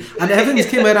free. And Evans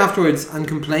came out afterwards and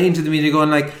complained to the media,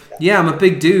 going like, I'm a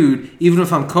big dude, even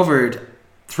if I'm covered,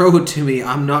 throw it to me,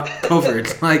 I'm not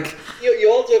covered. Like,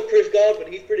 you also have Chris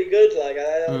Godwin, he's pretty good. Like,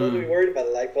 I don't know to be worried about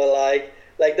it. Like, but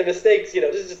like the mistakes,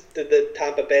 this is just the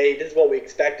Tampa Bay. This is what we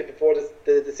expected before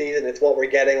the season. It's what we're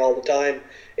getting all the time.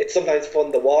 It's sometimes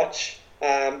fun to watch.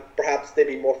 Perhaps they'd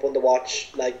be more fun to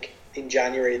watch like in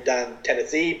January than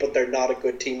Tennessee, but they're not a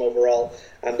good team overall,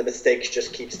 and the mistakes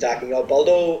just keep stacking up.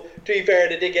 Although, to be fair,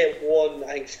 they did get one,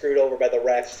 I think, screwed over by the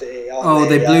refs.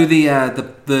 They blew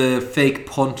the fake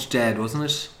punt dead, wasn't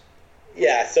it?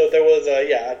 Yeah, so there was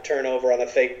a turnover on a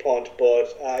fake punt,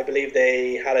 but I believe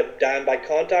they had it down by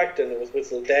contact and it was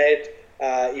whistled dead,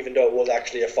 even though it was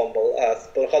actually a fumble.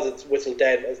 But because it's whistled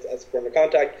dead as from the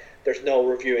contact, there's no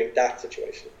reviewing that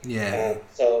situation. Yeah.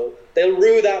 So they'll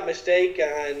rue that mistake,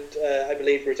 and I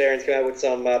believe Bruce Arians came out with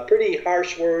some pretty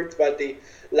harsh words about the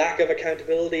lack of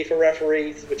accountability for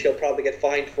referees, which he'll probably get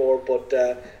fined for. But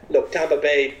look, Tampa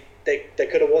Bay, they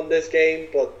could have won this game,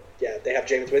 but yeah, they have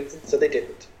Jameis Winston, so they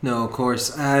didn't. No, of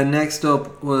course. Next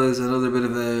up was another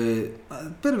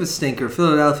bit of a stinker.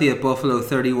 Philadelphia at Buffalo,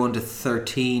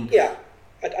 31-13. Yeah,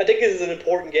 I think this is an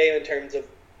important game in terms of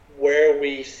where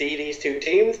we see these two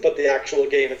teams, but the actual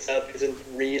game itself isn't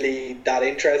really that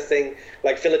interesting.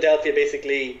 Like, Philadelphia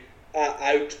basically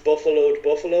out Buffaloed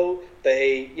Buffalo.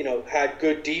 They, had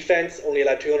good defense, only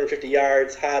allowed 250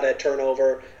 yards, had a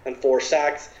turnover and 4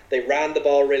 sacks. They ran the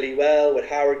ball really well, with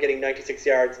Howard getting 96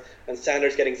 yards and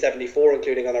Sanders getting 74,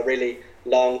 including on a really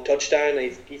long touchdown.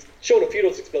 And he's showed a few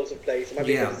of those explosive plays. So it might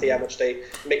be interesting to see how much they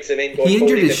mix him in. He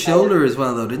injured his shoulder as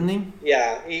well, though, didn't he?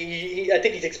 Yeah, I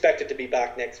think he's expected to be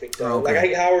back next week. Though. Okay. Like, I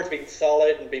think Howard's been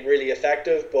solid and been really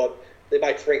effective, but they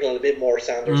might sprinkle in a bit more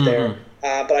Sanders there.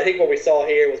 But I think what we saw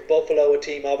here was Buffalo, a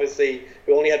team obviously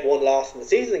who only had 1 loss in the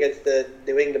season against the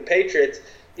New England Patriots.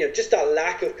 Just that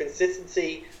lack of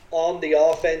consistency on the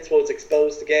offense was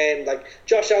exposed again. Like,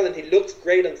 Josh Allen, he looks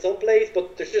great on some plays,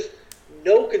 but there's just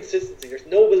no consistency. There's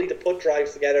no ability to put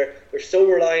drives together. They're so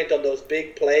reliant on those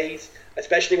big plays,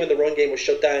 especially when the run game was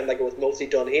shut down like it was mostly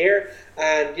done here.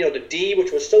 And, the D,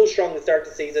 which was so strong at the start of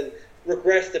the season,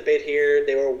 regressed a bit here.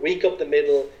 They were weak up the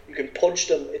middle. You can punch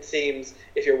them, it seems,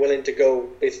 if you're willing to go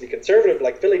basically conservative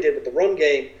like Philly did with the run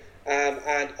game.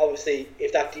 And obviously,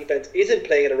 if that defense isn't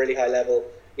playing at a really high level,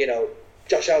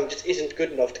 Josh Allen just isn't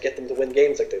good enough to get them to win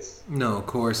games like this. No, of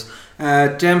course.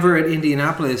 Denver at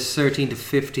Indianapolis,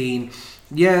 13-15.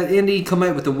 Yeah, Indy come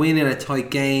out with the win in a tight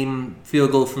game.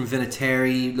 Field goal from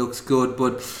Vinatieri looks good,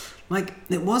 but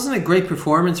it wasn't a great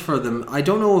performance for them. I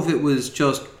don't know if it was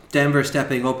just Denver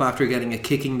stepping up after getting a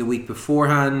kicking the week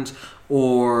beforehand,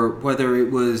 or whether it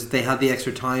was they had the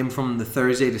extra time from the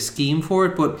Thursday to scheme for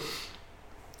it, but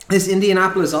this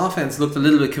Indianapolis offense looked a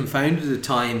little bit confounded at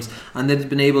times, and they'd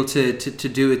been able to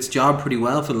do its job pretty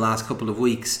well for the last couple of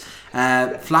weeks.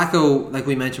 Flacco, like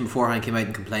we mentioned beforehand, came out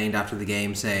and complained after the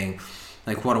game, saying,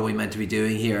 like, what are we meant to be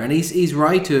doing here? And he's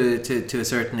right to a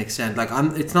certain extent. Like,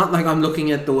 it's not like I'm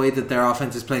looking at the way that their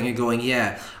offense is playing and going,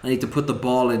 I need to put the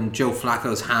ball in Joe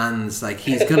Flacco's hands. Like,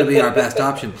 he's going to be our best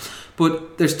option.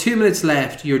 But there's 2 minutes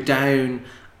left. You're down.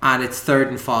 and it's 3rd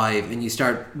and 5, and you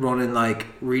start running like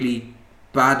really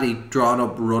badly drawn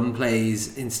up run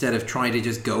plays instead of trying to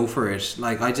just go for it.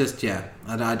 Like I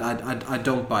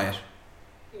don't buy it.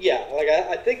 Yeah, like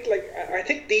I think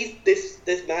this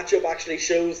matchup actually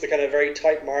shows the kind of very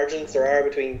tight margins there are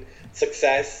between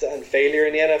success and failure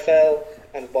in the NFL,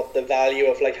 and what the value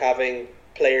of like having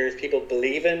players people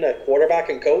believe in, a quarterback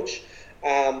and coach.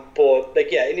 But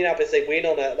like Indianapolis, they win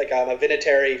on a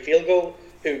Vinatieri field goal.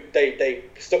 Who they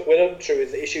stuck with him through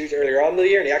his issues earlier on in the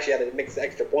year, and he actually had a mixed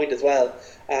extra point as well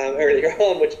earlier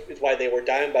on, which is why they were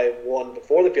down by 1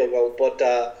 before the field goal. But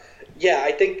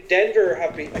I think Denver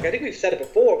have been, like I think we've said it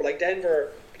before, but like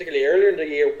Denver, particularly earlier in the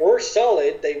year, were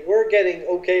solid. They were getting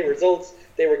okay results.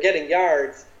 They were getting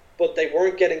yards, but they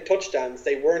weren't getting touchdowns.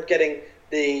 They weren't getting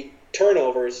the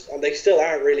turnovers, and they still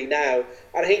aren't really now.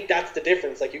 And I think that's the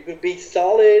difference. Like, you could be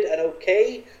solid and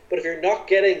okay, but if you're not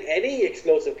getting any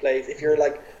explosive plays, if you're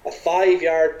like a 5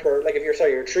 yard per, like if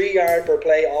you're 3 yard per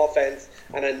play offense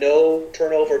and a no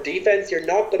turnover defense, you're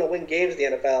not going to win games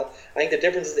in the NFL. I think the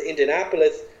difference is that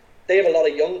Indianapolis, they have a lot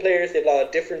of young players, they have a lot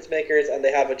of difference makers, and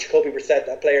they have a Jacoby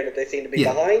Brissett, a player that they seem to be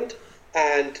behind.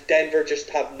 And Denver just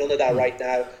have none of that right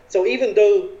now. So even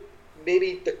though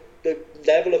maybe the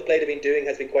level of play they've been doing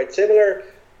has been quite similar,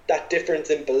 that difference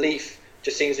in belief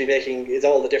just seems to be is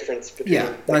all the difference between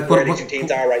where these two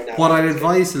teams are right now. What I'd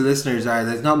advise the listeners are,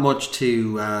 there's not much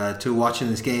to watch in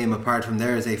this game apart from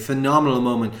there is a phenomenal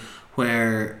moment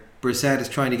where Brissett is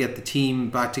trying to get the team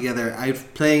back together,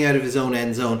 playing out of his own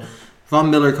end zone. Von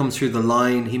Miller comes through the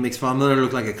line. He makes Von Miller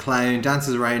look like a clown,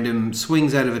 dances around him,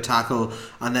 swings out of a tackle,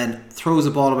 and then throws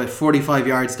the ball about 45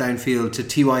 yards downfield to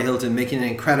T.Y. Hilton, making an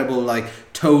incredible like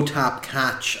toe tap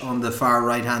catch on the far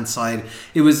right hand side.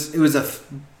 It was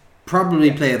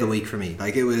probably play of the week for me.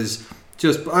 Like, it was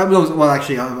just,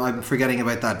 I'm forgetting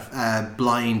about that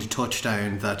blind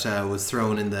touchdown that was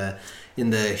thrown in the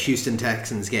Houston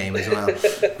Texans game as well.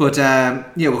 But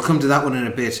we'll come to that one in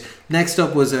a bit. Next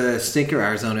up was a stinker,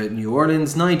 Arizona at New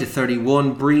Orleans,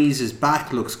 9-31. Breeze is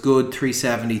back, looks good,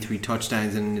 370, 3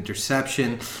 touchdowns and an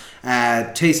interception.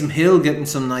 Taysom Hill getting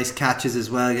some nice catches as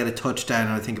well, get a touchdown,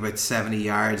 I think about 70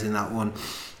 yards in that one.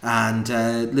 And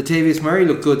Latavius Murray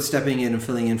looked good, stepping in and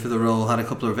filling in for the role, had a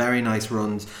couple of very nice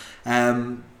runs.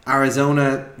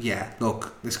 Arizona,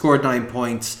 they scored 9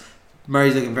 points.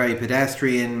 Murray's looking very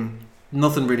pedestrian,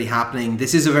 nothing really happening.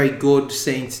 This is a very good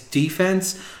Saints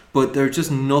defense, but there's just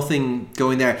nothing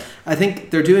going there. I think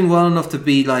they're doing well enough to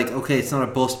be like, okay, it's not a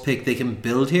bust pick, they can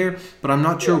build here, but I'm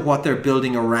not sure what they're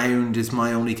building around is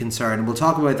my only concern. And we'll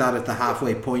talk about that at the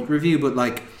halfway point review, but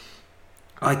like,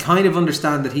 I kind of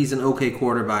understand that he's an okay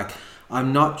quarterback.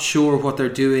 I'm not sure what they're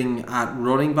doing at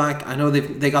running back. I know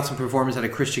they got some performance out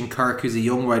of Christian Kirk, who's a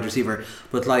young wide receiver,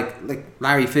 but like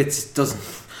Larry Fitz doesn't.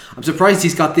 I'm surprised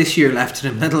he's got this year left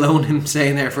in him, let alone him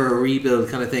staying there for a rebuild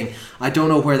kind of thing. I don't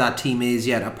know where that team is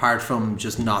yet, apart from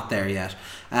just not there yet.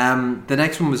 The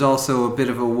next one was also a bit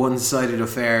of a one-sided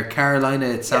affair. Carolina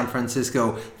at San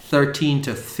Francisco,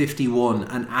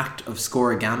 13-51, an act of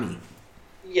scoregami.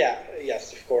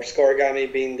 Yes, of course.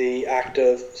 Scoregami being the act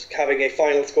of having a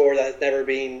final score that has never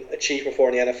been achieved before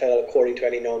in the NFL according to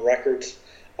any known records.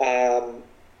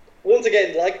 Once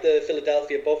again, like the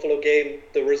Philadelphia-Buffalo game,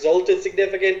 the result is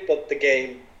significant, but the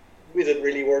game isn't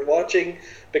really worth watching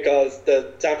because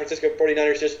the San Francisco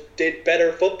 49ers just did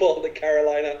better football than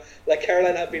Carolina. Like,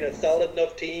 Carolina have been a solid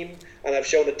enough team and have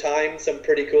shown at times some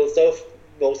pretty cool stuff,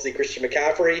 mostly Christian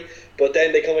McCaffrey, but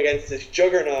then they come against this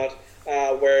juggernaut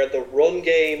where the run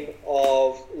game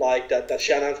of like that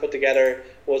Shanahan's put together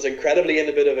was incredibly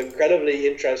innovative, incredibly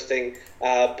interesting,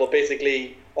 but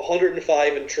basically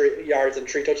 105 yards and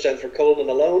 3 touchdowns for Coleman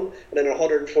alone, and then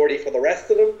 140 for the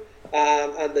rest of them.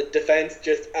 And the defense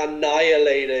just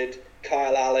annihilated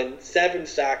Kyle Allen. 7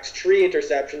 sacks, 3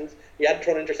 interceptions. He hadn't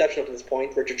thrown an interception up to this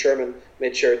point. Richard Sherman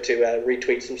made sure to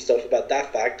retweet some stuff about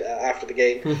that fact after the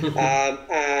game.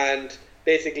 And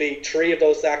basically 3 of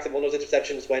those sacks and 1 of those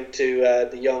interceptions went to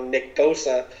the young Nick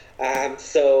Bosa.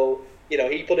 So, you know,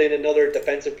 he put in another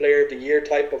Defensive Player of the Year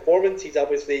type performance. He's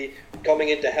obviously coming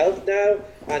into health now.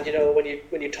 And, you know,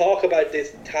 when you talk about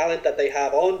this talent that they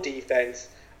have on defense,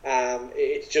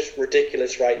 it's just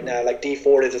ridiculous right now. Like, Dee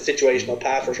Ford is a situational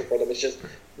pass rusher for them. It's just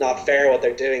not fair what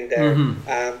they're doing there.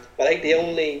 But I think the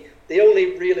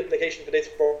only real implication for this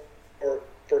for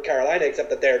Carolina, except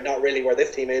that they're not really where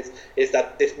this team is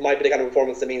that this might be the kind of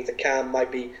performance that means that Cam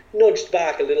might be nudged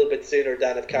back a little bit sooner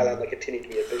than if Carolina continue to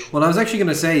be efficient. Well, I was actually going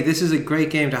to say this is a great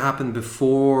game to happen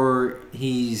before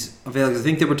he's available. I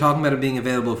think they were talking about him being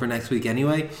available for next week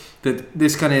anyway. But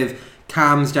this kind of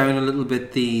calms down a little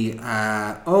bit the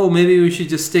maybe we should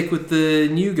just stick with the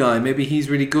new guy, maybe he's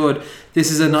really good. This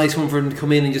is a nice one for him to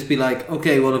come in and just be like,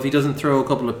 okay, well, if he doesn't throw a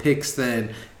couple of picks,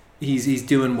 then he's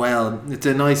doing well. It's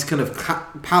a nice kind of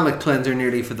palate cleanser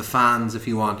nearly for the fans, if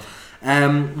you want.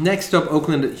 Next up,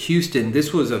 Oakland at Houston.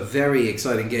 This was a very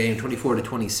exciting game,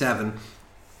 24-27.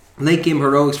 Late game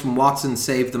heroics from Watson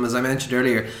saved them. As I mentioned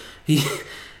earlier,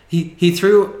 he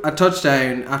threw a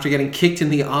touchdown after getting kicked in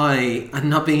the eye and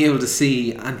not being able to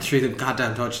see, and threw the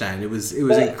goddamn touchdown. It was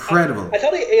incredible. I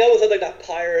thought he always had like that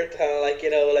pirate kind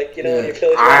of when you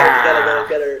close your eyes,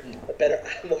 get a better,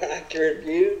 more accurate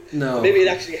view. No, maybe it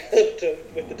actually helped him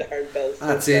with the Darren Fells.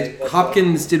 That's it.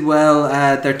 Hopkins did well.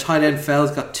 Their tight end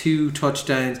Fells got 2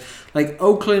 touchdowns. Like,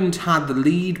 Oakland had the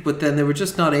lead, but then they were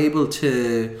just not able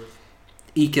to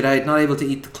eke it out, not able to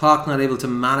eat the clock, not able to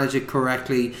manage it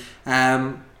correctly.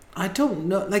 I don't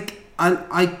know. Like,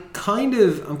 I'm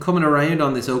coming around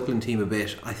on this Oakland team a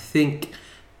bit. I think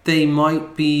they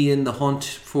might be in the hunt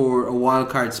for a wild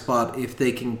card spot if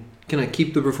they can kind of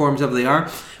keep the performance up they are.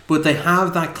 But they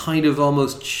have that kind of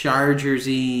almost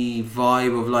Chargers-y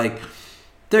vibe of like,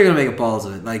 they're going to make a balls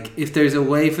of it. Like, if there's a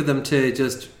way for them to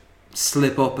just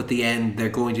slip up at the end, they're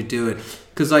going to do it.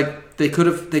 Because like, they could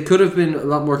have been a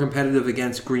lot more competitive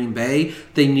against Green Bay.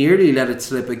 They nearly let it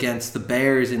slip against the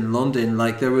Bears in London.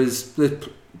 Like, there's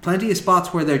plenty of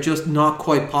spots where they're just not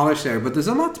quite polished there, but there's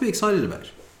a lot to be excited about.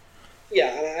 Yeah,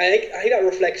 and I think that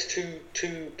reflects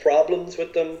two problems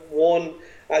with them. One,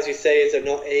 as you say, is they're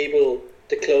not able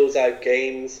to close out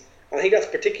games. And I think that's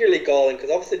particularly galling because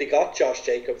obviously they got Josh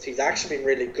Jacobs. He's actually been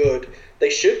really good.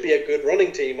 They should be a good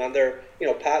running team, and they're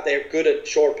good at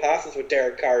short passes with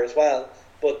Derek Carr as well.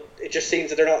 But it just seems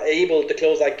that they're not able to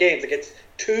close out games. It gets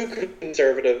too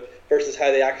conservative versus how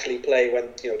they actually play when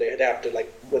they have to,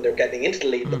 like, when they're getting into the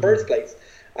lead in the first place.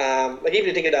 Like,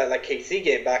 even thinking of that KC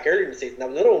game back earlier in the season, that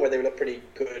was another one where they looked pretty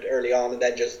good early on and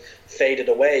then just faded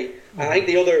away. And I think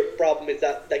the other problem is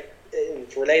that, like,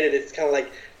 it's related. It's kind of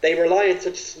like they rely on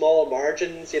such small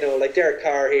margins. Like Derek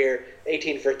Carr here,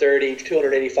 18 for 30,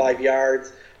 285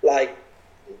 yards. Like,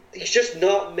 he's just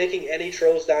not making any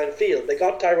throws downfield. They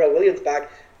got Tyrell Williams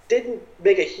back. Didn't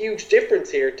make a huge difference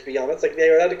here, to be honest. Like, they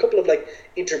had a couple of like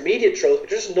intermediate throws, but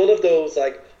just none of those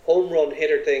like home run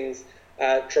hitter things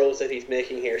throws that he's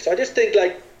making here. So I just think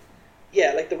like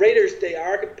the Raiders, they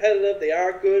are competitive, they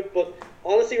are good, but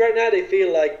honestly right now they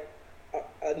feel like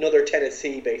another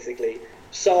Tennessee, basically.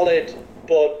 Solid,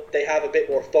 but they have a bit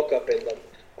more fuck up in them.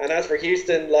 And as for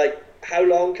Houston, like, how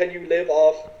long can you live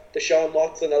off Deshaun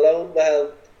Watson alone?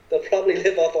 Well, they'll probably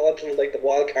live off until like the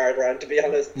wild card round, to be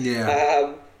honest.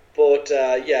 Yeah. But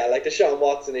like Deshaun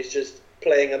Watson is just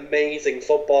playing amazing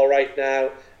football right now,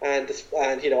 and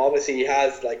obviously he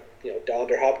has like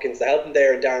DeAndre Hopkins to help him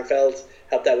there, and Darren Fells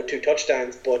helped out with 2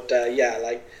 touchdowns. But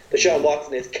like Deshaun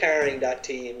Watson is carrying that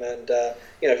team, and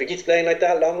if he keeps playing like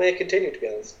that, long may it continue, to be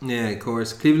honest. Yeah, of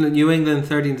course. Cleveland, New England,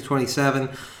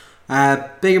 13-27.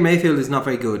 Baker Mayfield is not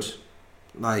very good.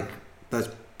 Like, that's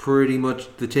pretty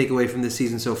much the takeaway from this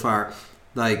season so far.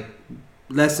 Like,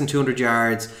 less than 200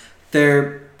 yards.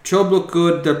 Their Chubb looked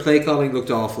good. Their play calling looked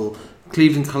awful.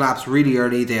 Cleveland collapsed really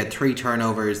early. They had 3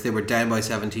 turnovers. They were down by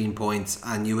 17 points,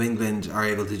 and New England are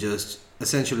able to just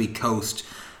essentially coast.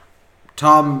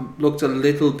 Tom looked a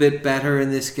little bit better in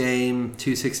this game,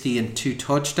 260 and 2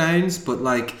 touchdowns, but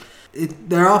like,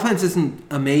 their offense doesn't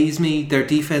amaze me. Their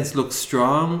defense looks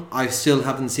strong. I still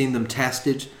haven't seen them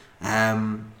tested.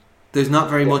 There's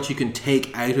not very much you can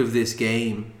take out of this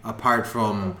game apart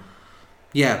from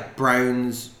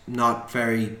Browns not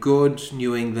very good,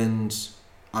 New England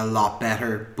a lot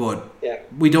better, but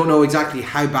we don't know exactly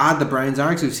how bad the Browns are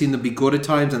because we've seen them be good at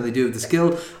times and they do have the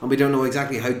skill, and we don't know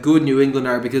exactly how good New England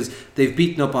are because they've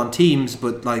beaten up on teams,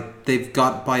 but like, they've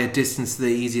got by a distance the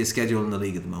easiest schedule in the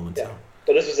league at the moment. So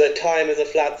this was a time as a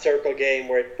flat circle game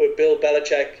where with Bill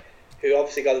Belichick, who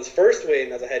obviously got his first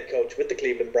win as a head coach with the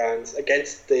Cleveland Browns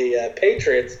against the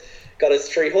Patriots, got his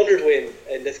 300 win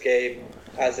in this game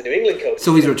as the New England coach.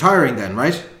 So he's retiring then,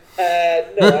 right?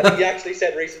 No, I think he actually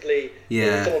said recently,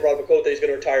 someone brought up a quote that he's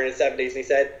going to retire in his 70s, and he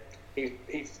said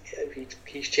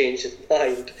he's changed his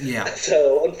mind. Yeah.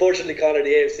 So unfortunately, Connor,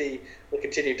 the AFC will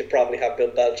continue to probably have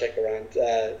Bill Belichick around.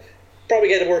 Probably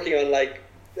get him working on like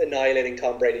annihilating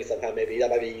Tom Brady somehow. Maybe that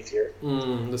might be easier.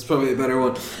 That's probably a better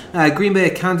one. Green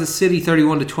Bay at Kansas City,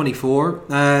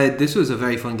 31-24. This was a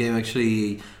very fun game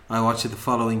actually. I watched it the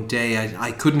following day.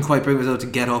 I couldn't quite bring myself to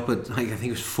get up at, like, I think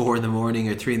it was 4 in the morning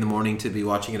or 3 in the morning to be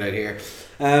watching it out here.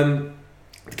 The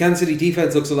Kansas City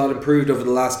defense looks a lot improved over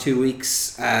the last 2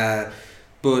 weeks,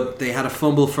 but they had a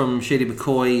fumble from Shady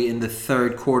McCoy in the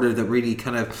third quarter that really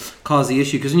kind of caused the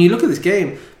issue. Because when you look at this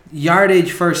game,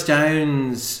 yardage, first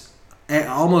downs,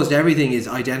 almost everything is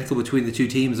identical between the two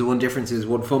teams. The one difference is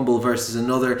one fumble versus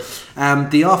another.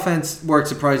 The offense worked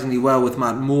surprisingly well with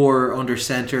Matt Moore under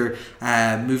centre,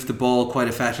 moved the ball quite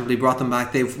effectively, brought them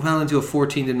back. They fell into a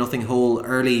 14-0 hole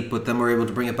early, but then were able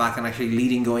to bring it back and actually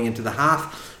leading going into the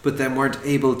half, but then weren't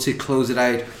able to close it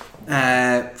out.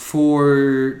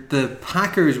 For the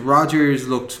Packers, Rodgers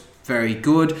looked very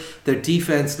good. Their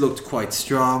defense looked quite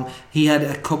strong. He had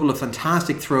a couple of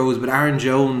fantastic throws, but Aaron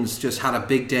Jones just had a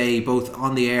big day both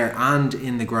on the air and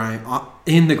on the ground.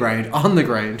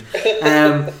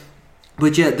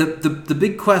 But yeah, the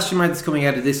big question mark that's coming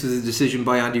out of this was a decision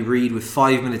by Andy Reid with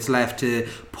 5 minutes left to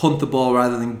punt the ball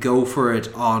rather than go for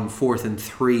it on 4th and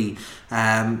 3.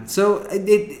 So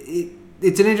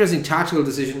it's an interesting tactical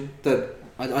decision that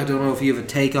I don't know if you have a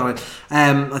take on it.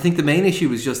 I think the main issue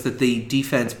was just that the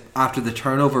defense after the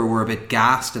turnover were a bit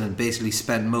gassed and had basically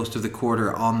spent most of the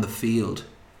quarter on the field.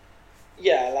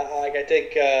 Yeah, like I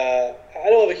think I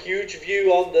don't have a huge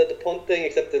view on the punt thing,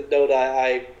 except to note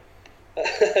I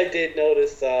did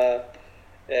notice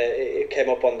it came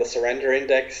up on the Surrender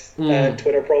Index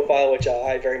Twitter profile, which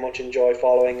I very much enjoy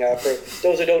following. For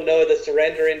those who don't know, the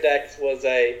Surrender Index was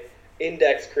a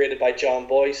index created by John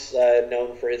Boyce,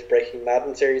 known for his Breaking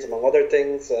Madden series, among other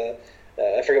things.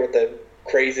 I forget what the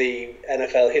crazy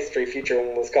NFL history future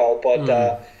one was called,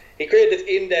 but he created this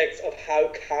index of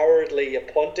how cowardly a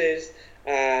punt is,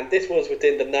 and this was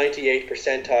within the 98th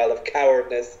percentile of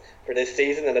cowardness for this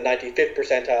season and the 95th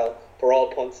percentile for all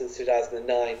punts since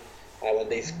 2009, when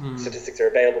these statistics are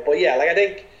available. But yeah, like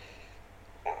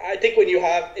I think when you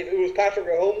have, if it was Patrick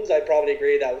Mahomes, I'd probably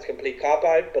agree that was a complete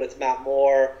cop-out, but it's Matt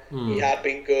Moore. He had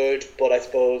been good, but I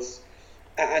suppose,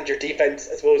 and your defense,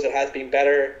 I suppose it has been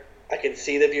better. I can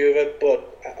see the view of it,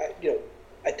 but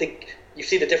I think you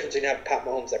see the difference when you have Pat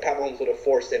Mahomes there. Pat Mahomes would have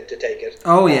forced him to take it.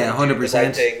 Oh yeah,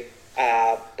 100%.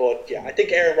 But yeah, I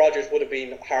think Aaron Rodgers would have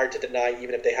been hard to deny,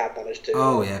 even if they had managed to.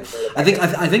 Oh yeah, I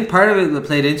think part of it that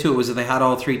played into it was that they had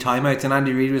all 3 timeouts, and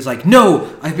Andy Reid was like, "No,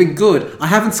 I've been good. I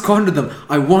haven't squandered them.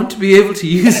 I want to be able to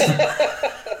use them."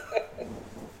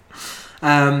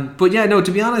 But yeah, no.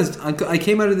 To be honest, I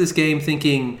came out of this game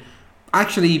thinking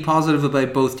actually positive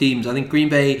about both teams. I think Green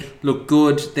Bay looked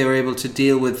good. They were able to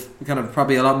deal with kind of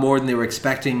probably a lot more than they were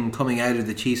expecting coming out of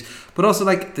the Chiefs. But also,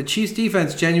 like, the Chiefs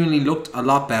defense genuinely looked a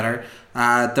lot better.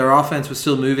 Their offense was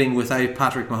still moving without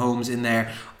Patrick Mahomes in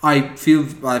there. I feel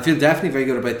definitely very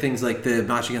good about things like the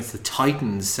match against the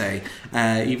Titans, say,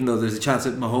 even though there's a chance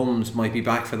that Mahomes might be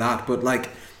back for that. But like,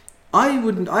 I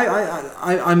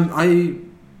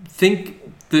think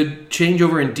the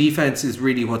changeover in defense is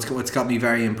really what's got me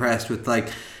very impressed with. Like,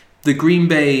 the Green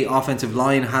Bay offensive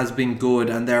line has been good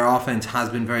and their offense has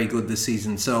been very good this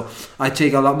season. So I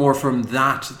take a lot more from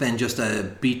that than just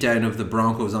a beatdown of the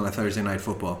Broncos on a Thursday Night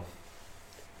Football.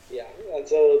 Yeah, and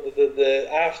so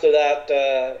the after that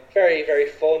very, very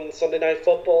fun Sunday Night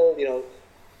Football,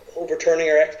 overturning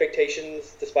our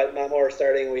expectations despite Matt Moore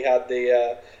starting. We had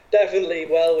the definitely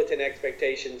well within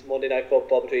expectations Monday Night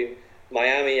Football between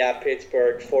Miami at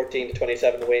Pittsburgh,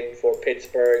 14-27 win for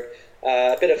Pittsburgh.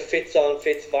 A bit of Fitz on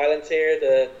Fitz violence here.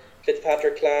 The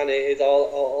Fitzpatrick clan is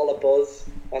all a buzz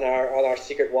on our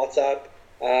secret WhatsApp,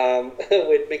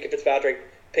 with Minkah Fitzpatrick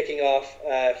picking off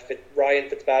Ryan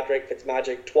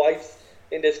Fitzmagic twice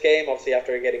in this game. Obviously,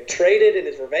 after getting traded in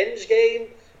his revenge game,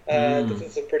 this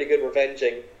is some pretty good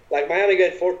revenging. Like, Miami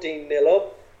got 14-0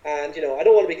 up, and I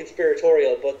don't want to be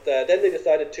conspiratorial, but then they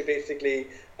decided to basically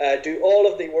do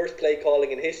all of the worst play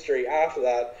calling in history after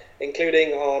that,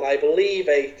 including on, I believe,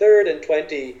 a 3rd and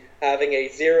 20, having a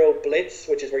 0 blitz,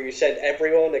 which is where you send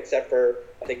everyone except for,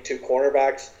 I think, 2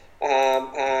 cornerbacks,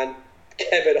 and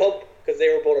kept it up because they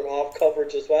were both on off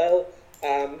coverage as well.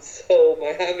 So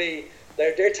Miami,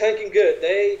 they're tanking good.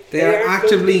 They are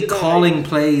actively calling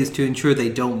plays to ensure they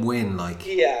don't win. Like,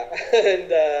 yeah, and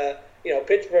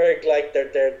Pittsburgh, like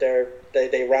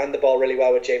they ran the ball really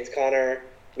well with James Conner.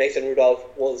 Mason Rudolph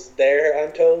was there,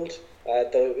 I'm told.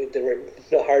 Though they were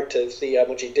hard to see how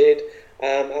much he did.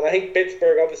 And I think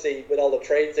Pittsburgh, obviously, with all the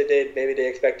trades they did, maybe they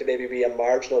expect to maybe be a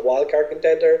marginal wildcard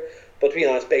contender. But to be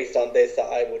honest, based on this,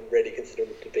 I wouldn't really consider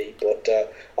them to be. But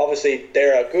obviously,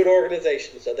 they're a good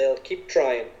organisation, so they'll keep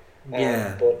trying.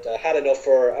 Yeah. But had enough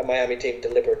for a Miami team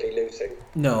deliberately losing.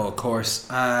 No, of course.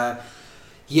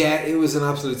 Yeah, it was an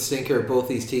absolute stinker. Both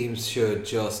these teams should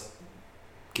just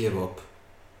give up.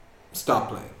 Stop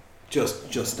playing.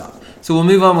 Just stop. So we'll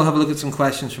move on. We'll have a look at some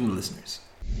questions from the listeners.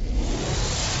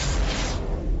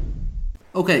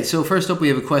 Okay, so first up we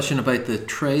have a question about the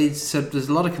trades. So there's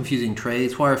a lot of confusing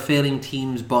trades. Why are failing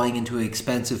teams buying into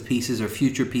expensive pieces or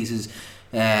future pieces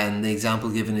And the example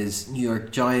given is New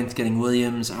York Giants getting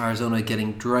Williams, Arizona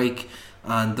getting Drake,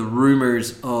 and the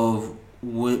rumours of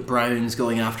Browns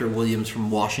going after Williams from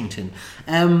Washington.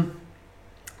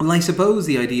 Well, I suppose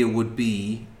the idea would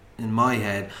be, in my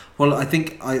head, well, I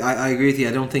think I agree with you.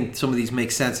 I don't think some of these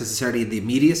make sense necessarily in the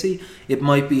immediacy. It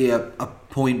might be a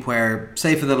point where,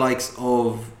 say for the likes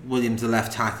of Williams, the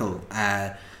left tackle,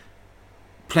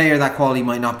 player that quality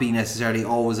might not be necessarily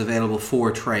always available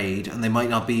for trade, and they might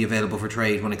not be available for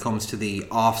trade when it comes to the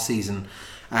off season.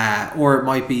 Or it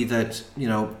might be that, you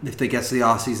know, if they get to the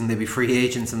off season, they'd be free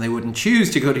agents and they wouldn't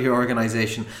choose to go to your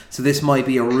organisation. So this might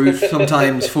be a route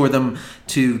sometimes for them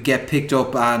to get picked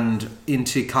up and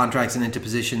into contracts and into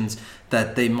positions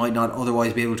that they might not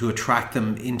otherwise be able to attract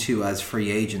them into as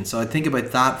free agents. So I think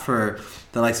about that for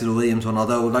the likes of the Williams one.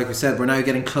 Although, like we said, we're now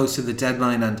getting close to the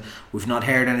deadline and we've not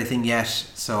heard anything yet.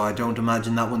 So I don't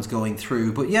imagine that one's going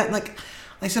through. But yeah, like,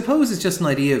 I suppose it's just an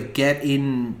idea of get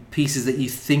in pieces that you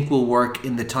think will work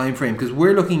in the time frame, because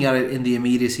we're looking at it in the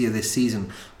immediacy of this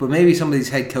season, but maybe some of these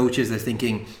head coaches are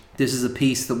thinking this is a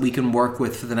piece that we can work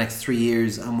with for the next 3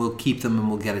 years and we'll keep them and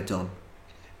we'll get it done.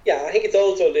 Yeah, I think it's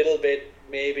also a little bit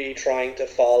maybe trying to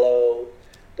follow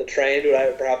the trend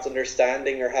without perhaps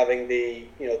understanding or having the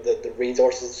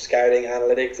resources, scouting,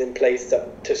 analytics in place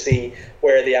to see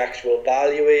where the actual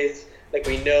value is. Like,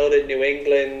 we know that New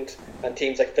England and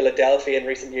teams like Philadelphia in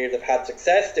recent years have had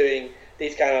success doing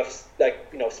these kind of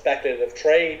speculative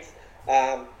trades,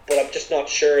 but I'm just not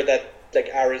sure that like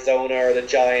Arizona or the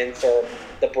Giants or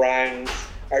the Browns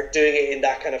are doing it in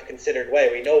that kind of considered way.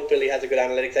 We know Philly has a good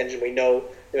analytics engine. We know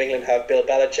New England have Bill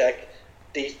Belichick.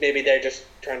 Maybe they're just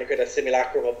trying to create a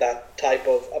simulacrum of that type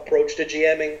of approach to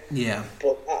GMing. Yeah.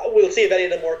 But we'll see if any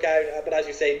of them work out. But as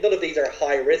you say, none of these are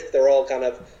high risk. They're all kind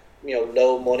of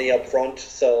low money up front,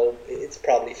 so it's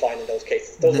probably fine in those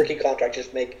cases. Those rookie contracts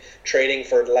just make trading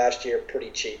for the last year pretty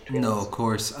cheap. No, of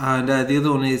course. And the other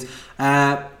one is,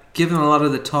 given a lot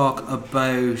of the talk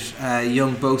about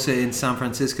young Bosa in San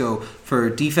Francisco for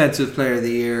defensive player of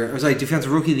the year,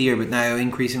 defensive rookie of the year, but now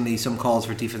increasingly some calls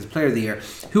for defensive player of the year,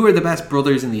 who are the best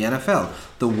brothers in the NFL?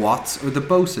 The Watts or the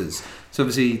Bosas? So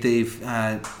obviously they've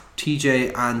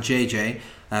TJ and JJ.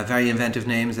 Very inventive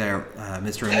names there,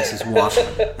 Mr. and Mrs. Watt,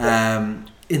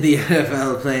 in the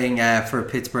NFL, playing for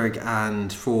Pittsburgh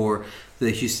and for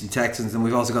the Houston Texans. And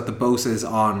we've also got the Bosas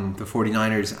on the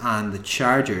 49ers and the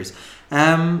Chargers.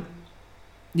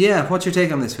 What's your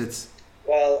take on this, Fitz?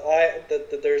 Well,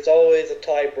 there's always a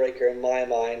tiebreaker in my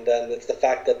mind, and it's the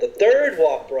fact that the third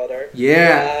Watt brother,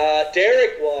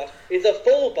 Derek Watt, is a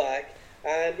fullback.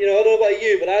 And, I don't know about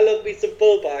you, but I love me some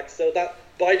fullbacks, so that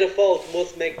by default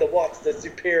must make the Watts the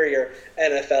superior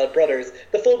NFL brothers.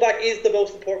 The fullback is the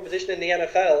most important position in the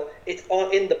NFL. It's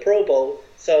in the Pro Bowl.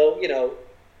 So,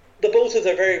 the Bosas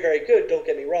are very, very good, don't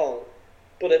get me wrong.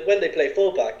 But when they play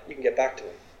fullback, you can get back to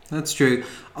them. That's true.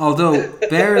 Although,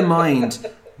 bear in mind,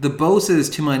 the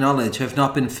Bosas, to my knowledge, have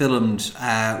not been filmed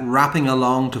rapping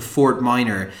along to Fort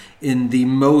Minor in the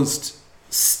most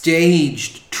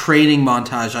staged training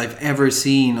montage I've ever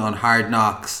seen on Hard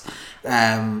Knocks.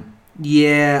 Fullbacks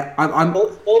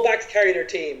carry their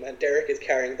team, and Derek is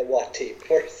carrying the Watt team, of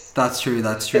course. That's true.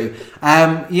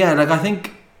 I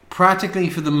think practically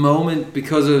for the moment,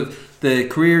 because of the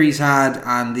career he's had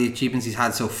and the achievements he's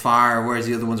had so far, whereas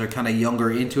the other ones are kind of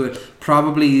younger into it,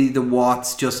 probably the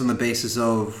Watts just on the basis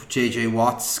of JJ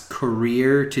Watt's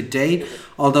career to date.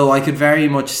 Although I could very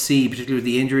much see, particularly with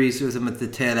the injuries with him at the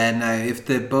tail end now, if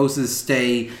the Bosas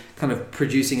stay kind of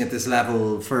producing at this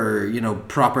level for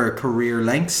proper career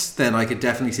lengths, then I could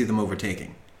definitely see them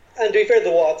overtaking. And to be fair,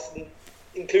 the Watts,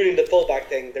 including the fullback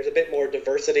thing, there's a bit more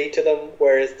diversity to them,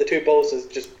 whereas the two Bosas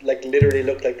just literally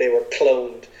looked like they were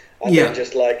cloned. And they're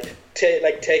just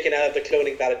taken out of the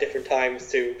cloning vat at different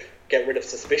times to get rid of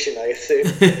suspicion, I assume.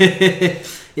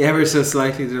 Ever so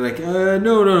slightly. They're like,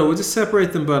 no, we'll just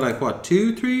separate them by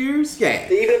 2-3 years? Yeah.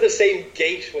 They even have the same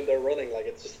gait when they're running.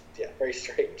 It's just, very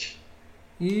strange.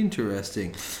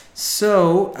 Interesting.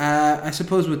 So, I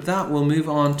suppose with that, we'll move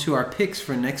on to our picks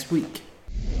for next week.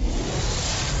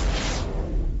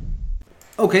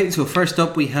 Okay, so first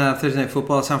up we have Thursday Night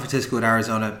Football, San Francisco at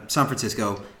Arizona.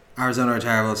 Arizona are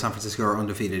terrible, San Francisco are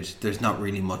undefeated. There's not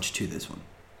really much to this one.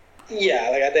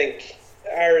 Yeah, I think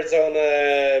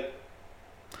Arizona,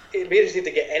 it'd be interesting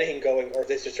to get anything going, or if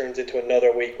this just turns into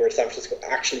another week where San Francisco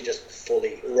actually just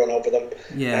fully run over them.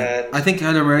 Yeah, I think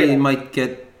Kyler Murray might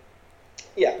get...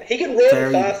 Yeah, He can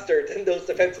run faster than those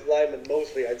defensive linemen,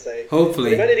 mostly, I'd say.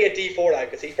 Hopefully. They might need to get D4 now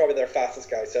because he's probably their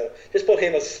fastest guy. So just put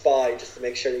him as spy just to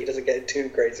make sure that he doesn't get too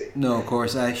crazy. No, of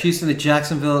course. Houston at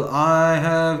Jacksonville. I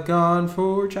have gone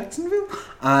for Jacksonville.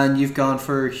 And you've gone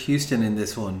for Houston in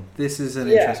this one. This is an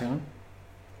interesting one.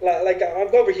 Like, I'm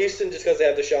going for Houston just because they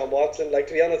have Deshaun Watson. Like,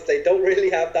 to be honest, they don't really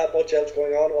have that much else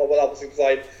going on. Well, obviously,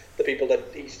 beside the people that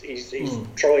he's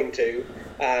throwing to.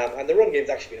 And the run game's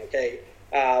actually been okay.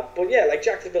 But yeah, like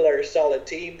Jacksonville are a solid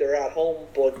team. They're at home,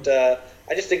 but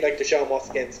I just think like Deshaun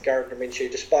Watson against Gardner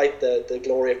Minshew, despite the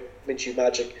glory of Minshew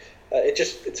magic,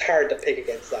 it's hard to pick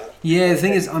against that. Yeah, the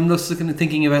thing is, I'm just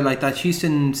thinking about like that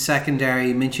Houston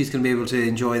secondary. Minshew's going to be able to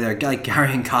enjoy their guy.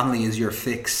 Gary Conley is your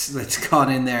fix that's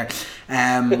gone in there.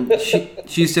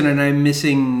 Houston are now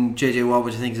missing JJ Watt,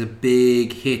 which I think is a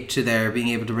big hit to their being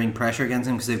able to bring pressure against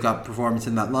him because they've got performance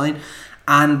in that line.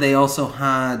 And they also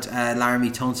had Laramie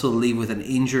Tunsil leave with an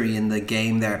injury in the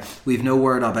game there. We've no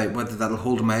word about whether that'll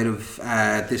hold him out of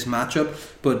this matchup.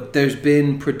 But there's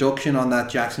been production on that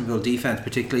Jacksonville defense,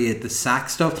 particularly at the sack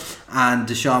stuff. And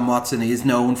Deshaun Watson is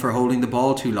known for holding the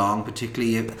ball too long,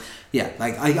 particularly...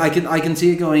 I can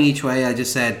see it going each way. I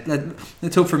just said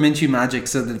let's hope for Minshew magic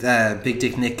so that Big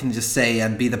Dick Nick can just say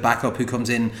and be the backup who comes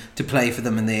in to play for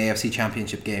them in the AFC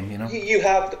Championship game. You know, you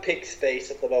have the pick space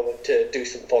at the moment to do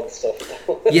some fun stuff.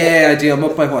 Yeah, I do. I'm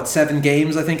up by 7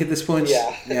 games I think at this point.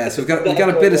 Yeah. So we've got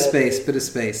a bit of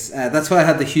space. That's why I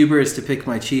had the hubris to pick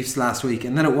my Chiefs last week,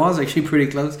 and then it was actually pretty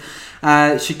close.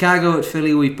 Chicago at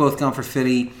Philly. We've both gone for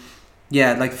Philly.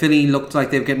 Yeah, like Philly looked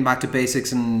like they were getting back to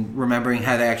basics and remembering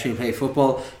how they actually play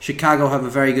football. Chicago have a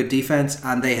very good defense,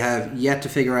 and they have yet to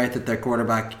figure out that their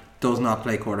quarterback does not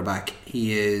play quarterback.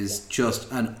 He is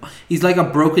just he's like a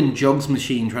broken jugs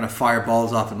machine trying to fire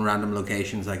balls off in random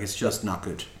locations. Like, it's just not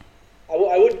good.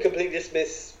 I wouldn't completely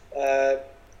dismiss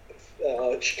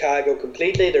Chicago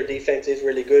completely. Their defense is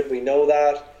really good. We know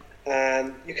that,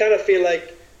 and you kind of feel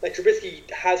like Trubisky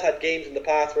has had games in the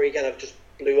past where he kind of just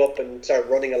blew up and started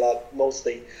running a lot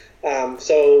mostly.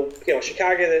 So,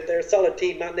 Chicago, they're a solid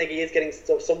team. Matt Nagy is getting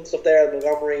some stuff there at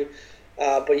Montgomery.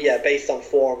 But yeah, based on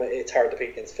form, it's hard to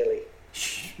pick against Philly.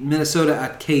 Minnesota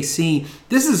at KC.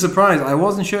 This is a surprise. I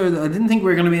wasn't sure. I didn't think we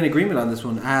were going to be in agreement on this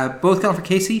one. Both gone for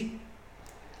KC?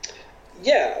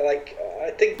 Yeah,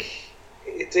 I think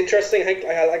it's interesting.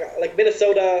 I like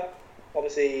Minnesota.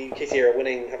 Obviously,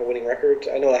 KC have a winning record.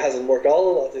 I know that hasn't worked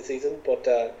all of the season, but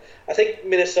I think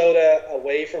Minnesota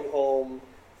away from home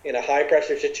in a high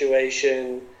pressure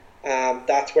situation,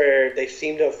 that's where they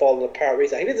seem to have fallen apart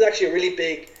recently. I think this is actually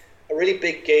a really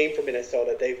big game for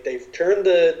Minnesota. They've turned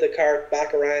the cart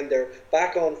back around. They're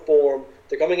back on form.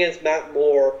 They're coming against Matt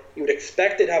Moore. You would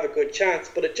expect they'd have a good chance,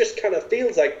 but it just kind of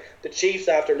feels like the Chiefs,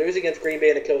 after losing against Green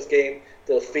Bay in a close game,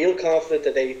 they'll feel confident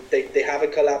that they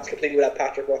haven't collapsed completely without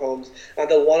Patrick Mahomes, and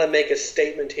they'll want to make a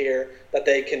statement here that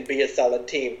they can be a solid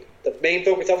team. The main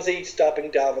focus, obviously,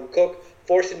 stopping Dalvin Cook,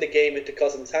 forcing the game into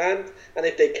Cousins' hands, and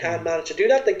if they can manage to do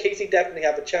that, then KC definitely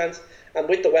have a chance. And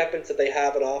with the weapons that they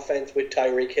have on offense, with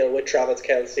Tyreek Hill, with Travis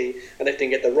Kelce, and if they can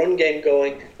get the run game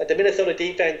going, the Minnesota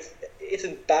defense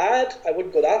isn't bad. I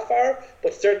wouldn't go that far,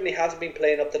 but certainly hasn't been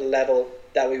playing up to the level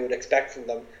that we would expect from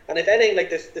them. And if anything, like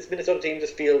this Minnesota team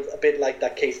just feels a bit like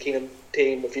that Case Keenum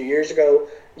team a few years ago.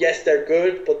 Yes, they're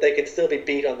good, but they can still be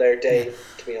beat on their day,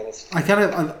 to be honest. I'm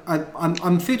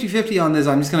 50-50 on this.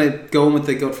 I'm just going to go in with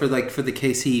the gut for the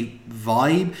KC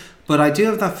vibe. But I do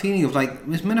have that feeling of like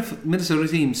this Minnesota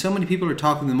team, so many people are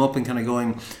talking them up and kind of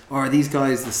going, are these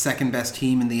guys the second best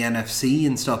team in the NFC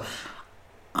and stuff?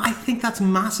 I think that's a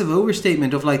massive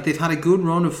overstatement of like they've had a good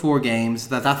run of 4 games.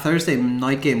 That Thursday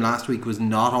night game last week was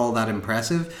not all that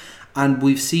impressive. And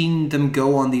we've seen them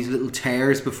go on these little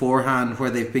tears beforehand where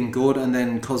they've been good and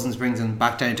then Cousins brings them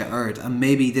back down to earth. And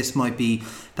maybe this might be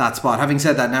that spot. Having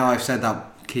said that, now I've said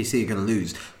that KC are going to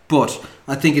lose. But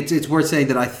I think it's worth saying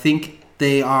that I think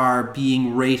they are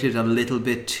being rated a little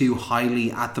bit too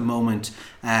highly at the moment,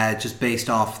 just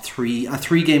based off a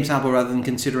 3-game sample rather than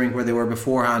considering where they were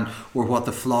beforehand or what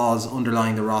the flaws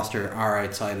underlying the roster are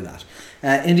outside of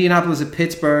that. Indianapolis at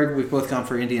Pittsburgh. We've both gone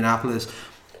for Indianapolis.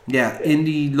 Yeah,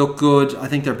 Indy look good. I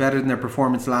think they're better than their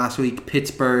performance last week.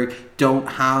 Pittsburgh don't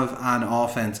have an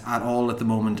offense at all at the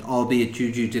moment, albeit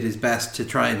Juju did his best to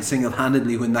try and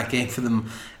single-handedly win that game for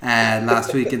them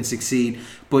last week and succeed.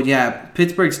 But yeah,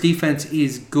 Pittsburgh's defense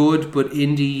is good, but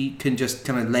Indy can just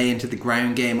kind of lay into the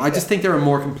ground game. I just think they're a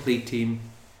more complete team.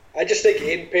 I just think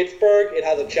in Pittsburgh it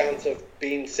has a chance of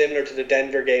being similar to the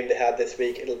Denver game they had this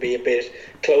week. It'll be a bit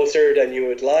closer than you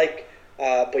would like.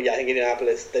 But yeah, I think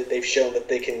Indianapolis, they've shown that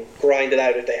they can grind it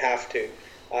out if they have to.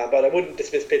 But I wouldn't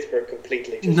dismiss Pittsburgh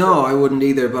completely. No, I wouldn't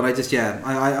either. But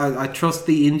I trust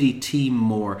the Indy team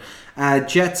more.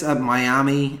 Jets at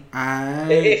Miami.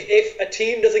 If a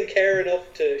team doesn't care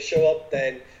enough to show up,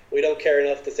 then we don't care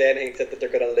enough to say anything except that they're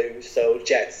going to lose. So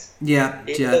Jets. Yeah,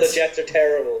 even though the Jets are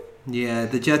terrible. Yeah,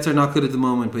 the Jets are not good at the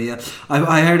moment. But yeah,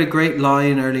 I heard a great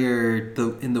line earlier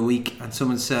in the week, and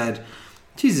someone said,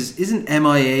 "Jesus, isn't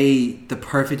MIA the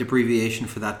perfect abbreviation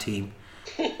for that team?"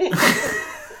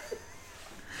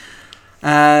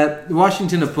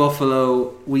 Washington of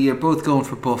Buffalo. We are both going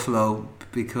for Buffalo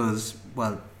because,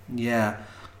 well, yeah,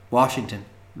 Washington.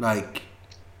 Like,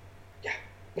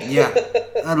 yeah,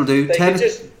 that'll do. They can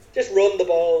just run the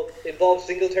ball, involve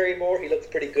Singletary more. He looks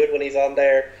pretty good when he's on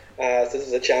there. So this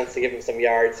is a chance to give him some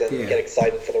yards and get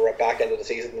excited for the back end of the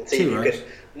season and see if you can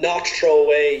not throw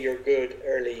away your good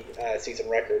early season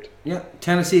record. Yeah,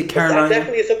 Tennessee, Carolina. That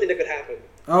definitely is something that could happen.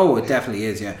 Oh, it definitely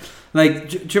is, yeah. Like,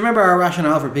 do you remember our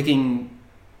rationale for picking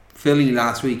Philly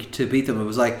last week to beat them? It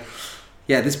was like,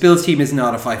 yeah, this Bills team is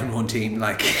not a 5-1 team.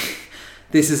 Like,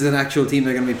 this is an actual team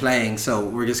they're going to be playing, so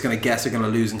we're just going to guess they're going to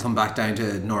lose and come back down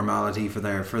to normality for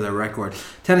their record.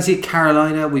 Tennessee,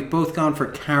 Carolina. We've both gone for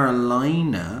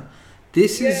Carolina.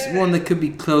 This is one that could be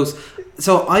close.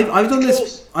 So I've done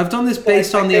this. I've done this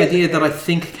based on the idea that I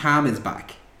think Cam is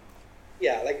back.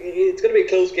 Yeah, like it's going to be a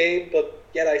close game, but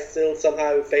yet I still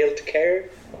somehow fail to care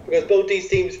because both these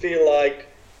teams feel like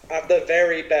at the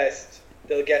very best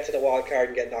they'll get to the wild card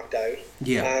and get knocked out.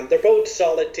 Yeah, they're both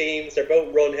solid teams. They're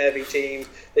both run heavy teams.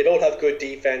 They both have good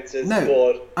defenses. No,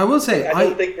 but I will say I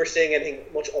don't think we're seeing anything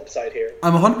much upside here.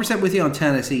 I'm 100% with you on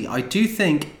Tennessee. I do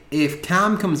think if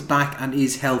Cam comes back and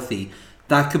is healthy,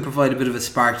 that could provide a bit of a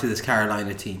spark to this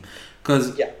Carolina team.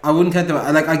 Because I wouldn't count them.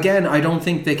 Like, again, I don't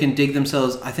think they can dig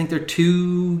themselves. I think they're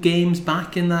 2 games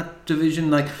back in that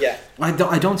division. Like,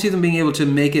 I don't see them being able to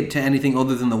make it to anything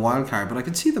other than the wild card. But I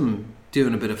could see them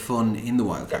doing a bit of fun in the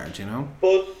wild card, you know.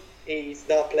 But he's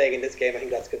not playing in this game. I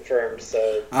think that's confirmed.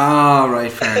 So.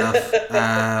 Right, fair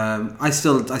enough. I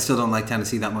still don't like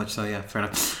Tennessee that much. So yeah, fair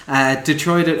enough.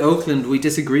 Detroit at Oakland. We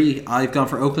disagree. I've gone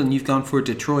for Oakland. You've gone for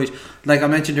Detroit. Like I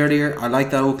mentioned earlier, I like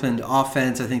that Oakland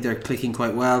offense. I think they're clicking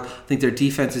quite well. I think their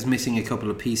defense is missing a couple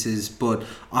of pieces, but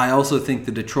I also think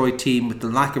the Detroit team, with the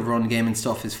lack of run game and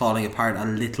stuff, is falling apart a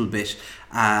little bit.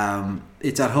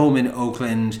 It's at home in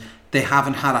Oakland. They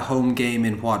haven't had a home game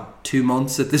in 2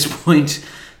 months at this point.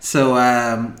 So,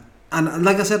 and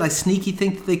like I said, I sneaky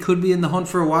think that they could be in the hunt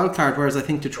for a wild card, whereas I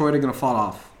think Detroit are going to fall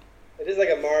off. It is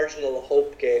like a marginal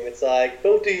hope game. It's like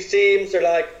both these teams are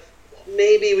like,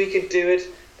 maybe we can do it.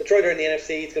 Detroit are in the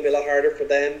NFC. It's going to be a lot harder for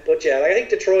them. But yeah, like I think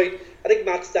Detroit, I think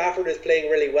Matt Stafford is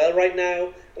playing really well right now.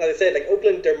 And as I said, like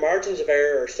Oakland, their margins of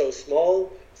error are so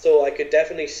small. So I could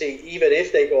definitely see, even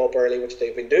if they go up early, which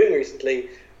they've been doing recently,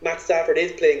 Matt Stafford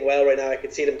is playing well right now. I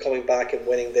could see them coming back and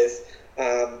winning this.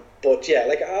 But yeah,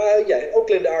 like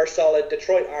Oakland are solid.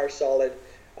 Detroit are solid.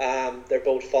 They're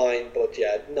both fine, but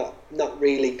yeah, not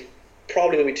really.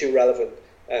 Probably going to be too relevant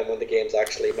when the games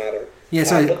actually matter.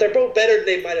 Yeah, but they're both better than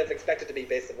they might have expected to be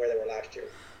based on where they were last year.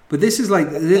 But this is like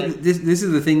this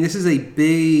is the thing. This is a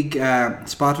big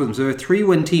spot for them. So they're a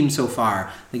 3-win team so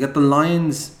far. They got the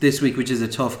Lions this week, which is a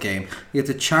tough game. You get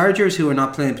the Chargers, who are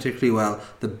not playing particularly well.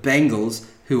 The Bengals,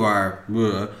 who are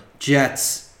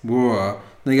Jets.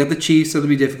 Then you got the Chiefs, so it'll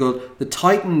be difficult. The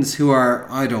Titans, who are,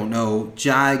 I don't know,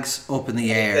 Jags up in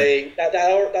the air.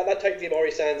 That Titan team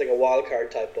already sounds like a wild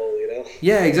card type bowl, you know?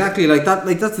 Yeah, exactly. Like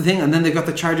that's the thing. And then they've got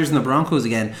the Chargers and the Broncos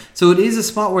again. So it is a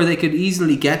spot where they could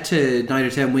easily get to 9 or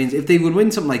 10 wins. If they would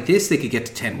win something like this, they could get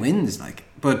to 10 wins.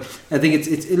 But I think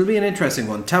it'll be an interesting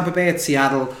one. Tampa Bay at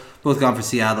Seattle, both gone for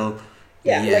Seattle.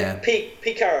 Yeah. Like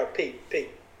Pete.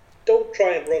 Don't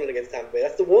try and run it against Tampa Bay.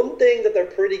 That's the one thing that they're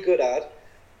pretty good at.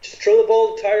 Just throw the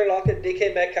ball to Tyler Lockett,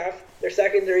 DK Metcalf. Their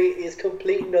secondary is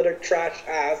complete and utter trash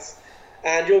ass,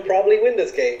 and you'll probably win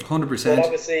this game. 100%. But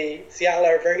obviously, Seattle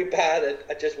are very bad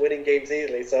at just winning games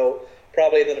easily, so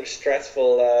probably another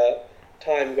stressful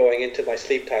time going into my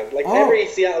sleep time. Every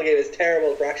Seattle game is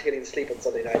terrible for actually getting to sleep on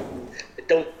Sunday night. I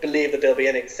don't believe that there'll be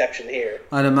any exception here.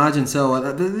 I'd imagine so.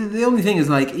 The only thing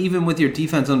is, even with your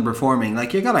defense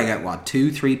underperforming, you gotta get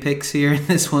 2-3 picks here in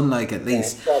this one, at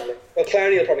least. Yeah, probably. Well,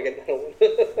 Clowney will probably get another one.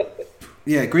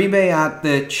 Yeah, Green Bay at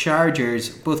the Chargers.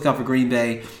 Both got for Green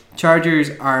Bay. Chargers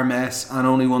are a mess and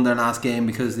only won their last game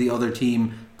because the other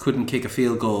team couldn't kick a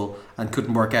field goal and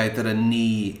couldn't work out that a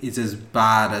knee is as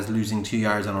bad as losing 2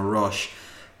 yards on a rush.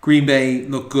 Green Bay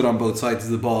look good on both sides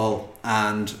of the ball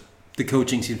and the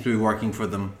coaching seems to be working for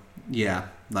them. Yeah,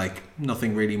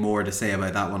 nothing really more to say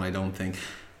about that one, I don't think.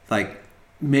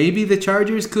 Maybe the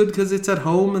Chargers could because it's at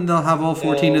home and they'll have all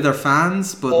 14 of their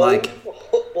fans, but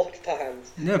what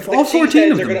fans? Yeah, all 14 of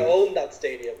them. They're going to own that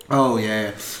stadium. Oh,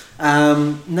 yeah.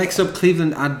 Next up,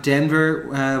 Cleveland at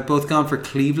Denver. Both gone for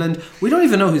Cleveland. We don't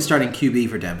even know who's starting QB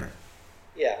for Denver.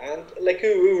 Yeah, and like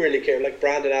who really cares? Like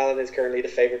Brandon Allen is currently the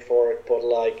favourite for it, but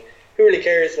like who really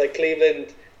cares? Like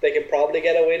Cleveland, they can probably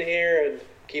get a win here and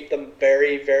keep them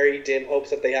very, very dim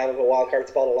hopes that they have a wildcard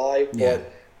spot alive. Yeah.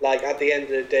 But like at the end of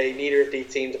the day, neither of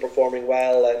these teams are performing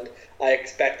well, and I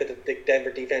expect that the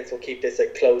Denver defense will keep this a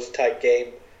close, tight game.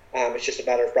 It's just a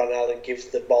matter if Brandon Allen gives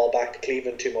the ball back to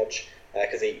Cleveland too much,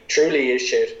 because he truly is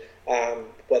shit.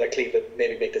 Whether Cleveland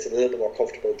maybe make this a little bit more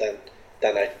comfortable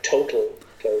than a total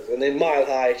close. And then Mile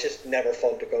High, it's just never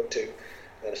fun to go to.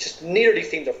 And it's just neither of these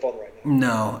teams are fun right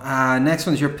now. No. Next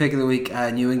one's your pick of the week,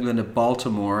 New England at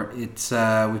Baltimore. It's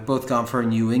we've both gone for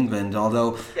New England,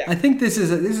 although I think this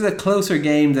is a closer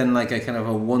game than like a kind of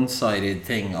a one-sided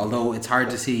thing. Although it's hard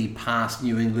to see past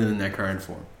New England in their current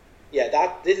form. Yeah,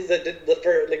 this is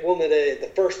one of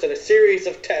the first in a series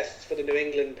of tests for the New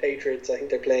England Patriots. I think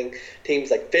they're playing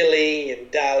teams like Philly and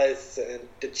Dallas and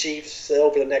the Chiefs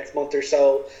over the next month or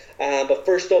so. But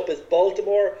first up is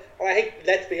Baltimore. And I think,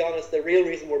 let's be honest, the real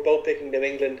reason we're both picking New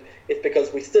England is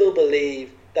because we still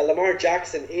believe that Lamar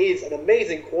Jackson is an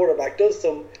amazing quarterback, does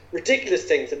some ridiculous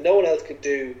things that no one else could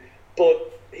do,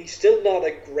 but he's still not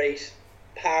a great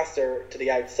passer to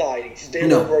the outside. He's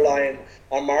still relying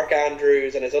on Mark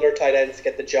Andrews and his other tight ends to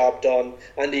get the job done,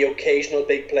 and the occasional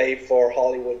big play for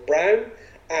Hollywood Brown.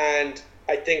 And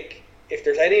I think if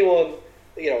there's anyone,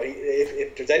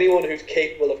 if there's anyone who's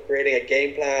capable of creating a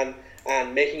game plan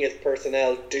and making his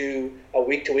personnel do a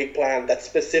week-to-week plan that's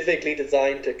specifically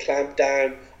designed to clamp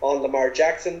down on Lamar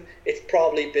Jackson, it's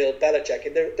probably Bill Belichick.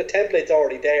 And the template's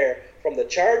already there from the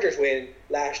Chargers win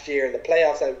last year in the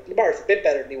playoffs. Now, Lamar's a bit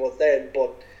better than he was then,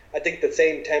 but I think the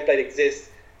same template exists.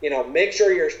 Make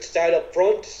sure you're stout up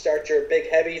front, start your big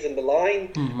heavies in the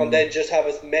line, and then just have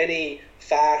as many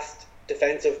fast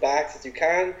defensive backs as you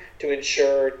can to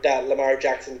ensure that Lamar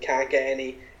Jackson can't get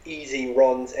any easy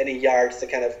runs, any yards to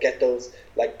kind of get those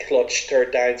like clutch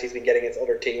third downs he's been getting against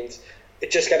other teams. It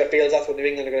just kind of feels that's what New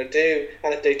England are going to do,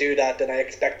 and if they do that, then I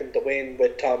expect them to win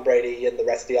with Tom Brady and the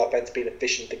rest of the offense being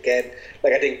efficient again.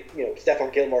 Like I think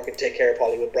Stephon Gilmore can take care of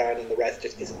Hollywood Brown, and the rest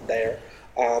just isn't there.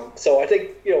 So I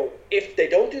think if they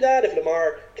don't do that, if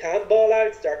Lamar can ball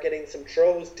out, start getting some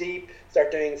throws deep,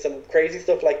 start doing some crazy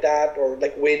stuff like that, or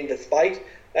like win despite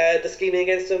the scheming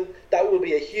against him, that will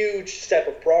be a huge step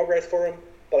of progress for him.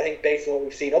 But I think based on what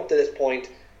we've seen up to this point,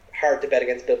 hard to bet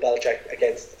against Bill Belichick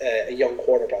against a young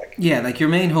quarterback. Yeah, like your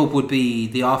main hope would be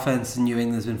the offense in New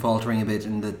England's been faltering a bit,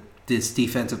 and that this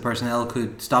defensive personnel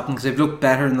could stop them, because they've looked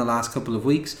better in the last couple of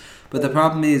weeks. But the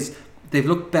problem is they've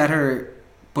looked better,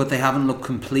 but they haven't looked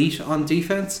complete on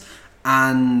defense.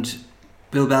 And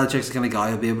Bill Belichick's the kind of guy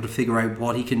who'll be able to figure out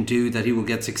what he can do that he will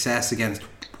get success against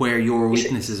where your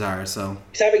weaknesses are. So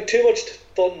he's having too much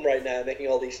fun right now, making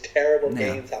all these terrible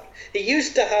games happen. He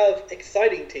used to have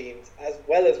exciting teams as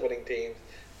well as winning teams,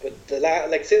 but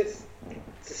since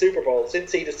the Super Bowl,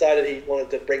 since he decided he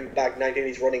wanted to bring back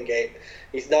 1980s running game,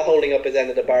 he's not holding up his end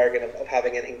of the bargain of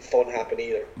having anything fun happen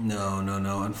either. No.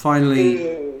 And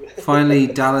finally,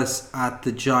 Dallas at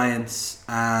the Giants.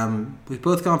 We've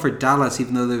both gone for Dallas,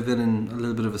 even though they've been in a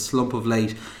little bit of a slump of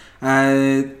late.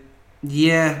 I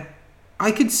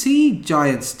could see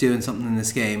Giants doing something in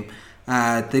this game.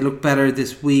 They look better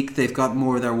this week. They've got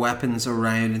more of their weapons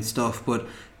around and stuff. But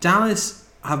Dallas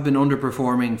have been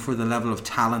underperforming for the level of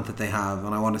talent that they have,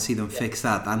 and I want to see them fix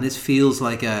that. And this feels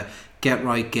like a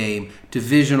get-right game,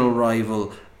 divisional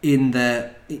rival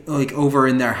over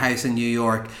in their house in New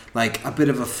York. Like a bit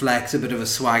of a flex, a bit of a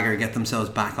swagger, get themselves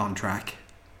back on track.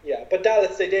 Yeah, but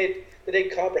Dallas, they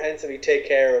did comprehensively take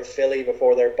care of Philly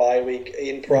before their bye week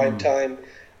in prime time.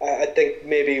 I think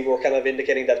maybe we're kind of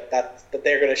indicating that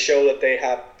they're going to show that they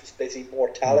have basically more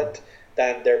talent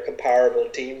than their comparable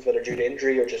teams, whether due to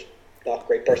injury or just not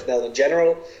great personnel in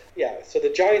general. Yeah, so the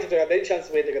Giants, if they have any chance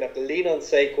to win, they're going to have to lean on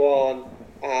Saquon,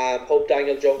 hope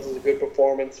Daniel Jones has a good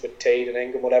performance with Tate and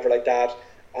Ingram, whatever like that.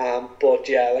 But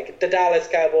yeah, like the Dallas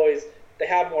Cowboys, they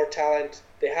have more talent.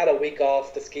 They had a week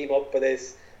off to scheme up for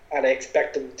this, and I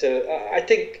expect them to. I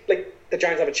think like the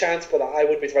Giants have a chance, but I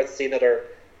wouldn't be surprised to see another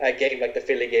game like the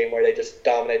Philly game where they just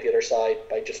dominate the other side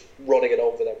by just running it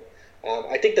over them.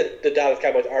 I think that the Dallas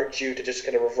Cowboys are due to just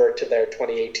kind of revert to their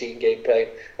 2018 game plan,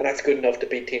 and that's good enough to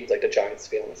beat teams like the Giants,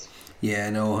 to be honest. Yeah,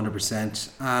 no, 100%.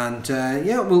 And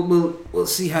we'll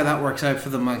see how that works out for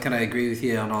them. I kind of agree with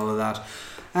you on all of that.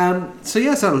 So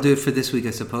yes, that'll do it for this week,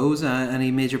 I suppose.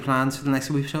 Any major plans for the next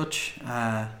week, Touch?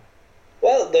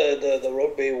 Well, the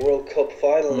Rugby World Cup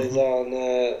final is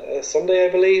on Sunday, I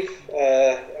believe.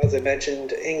 As I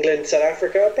mentioned, England, South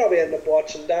Africa. I'll probably end up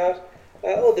watching that.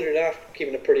 Other than that,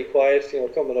 keeping it pretty quiet.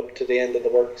 Coming up to the end of the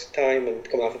work time and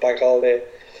coming off a bank holiday.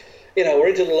 We're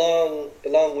into the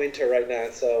long winter right now.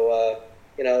 So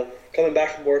coming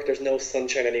back from work, there's no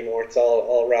sunshine anymore. It's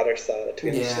all rather sad.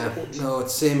 No,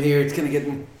 it's same here. It's kind of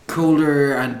getting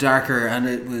colder and darker, and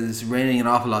it was raining an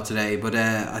awful lot today, but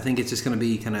I think it's just going to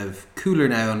be kind of cooler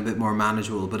now and a bit more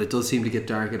manageable, but it does seem to get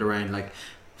dark at around like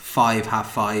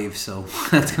 5:30, so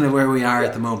that's kind of where we are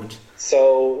at the moment.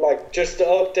 So just to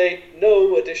update,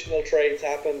 no additional trades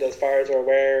happened as far as we're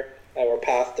aware. We're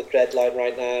past the deadline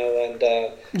right now,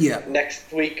 and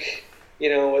next week,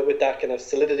 with that kind of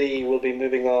solidity, we'll be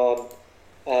moving on.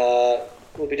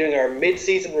 We'll be doing our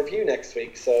mid-season review next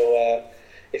week, so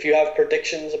if you have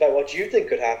predictions about what you think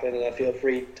could happen, feel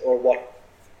free, or what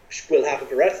will happen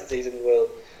for the rest of the season, we'll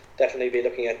definitely be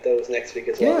looking at those next week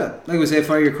as well. Yeah, like we say,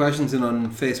 fire your questions in on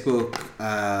Facebook,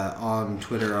 on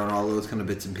Twitter, on all those kind of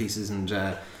bits and pieces, and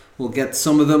we'll get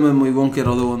some of them and we won't get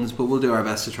other ones, but we'll do our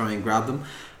best to try and grab them.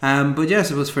 But yeah, I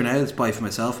suppose for now, it's bye from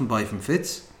myself and bye from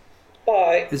Fitz.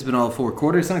 Bye. This has been all 4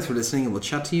 quarters. Thanks for listening, and we'll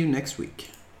chat to you next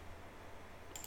week.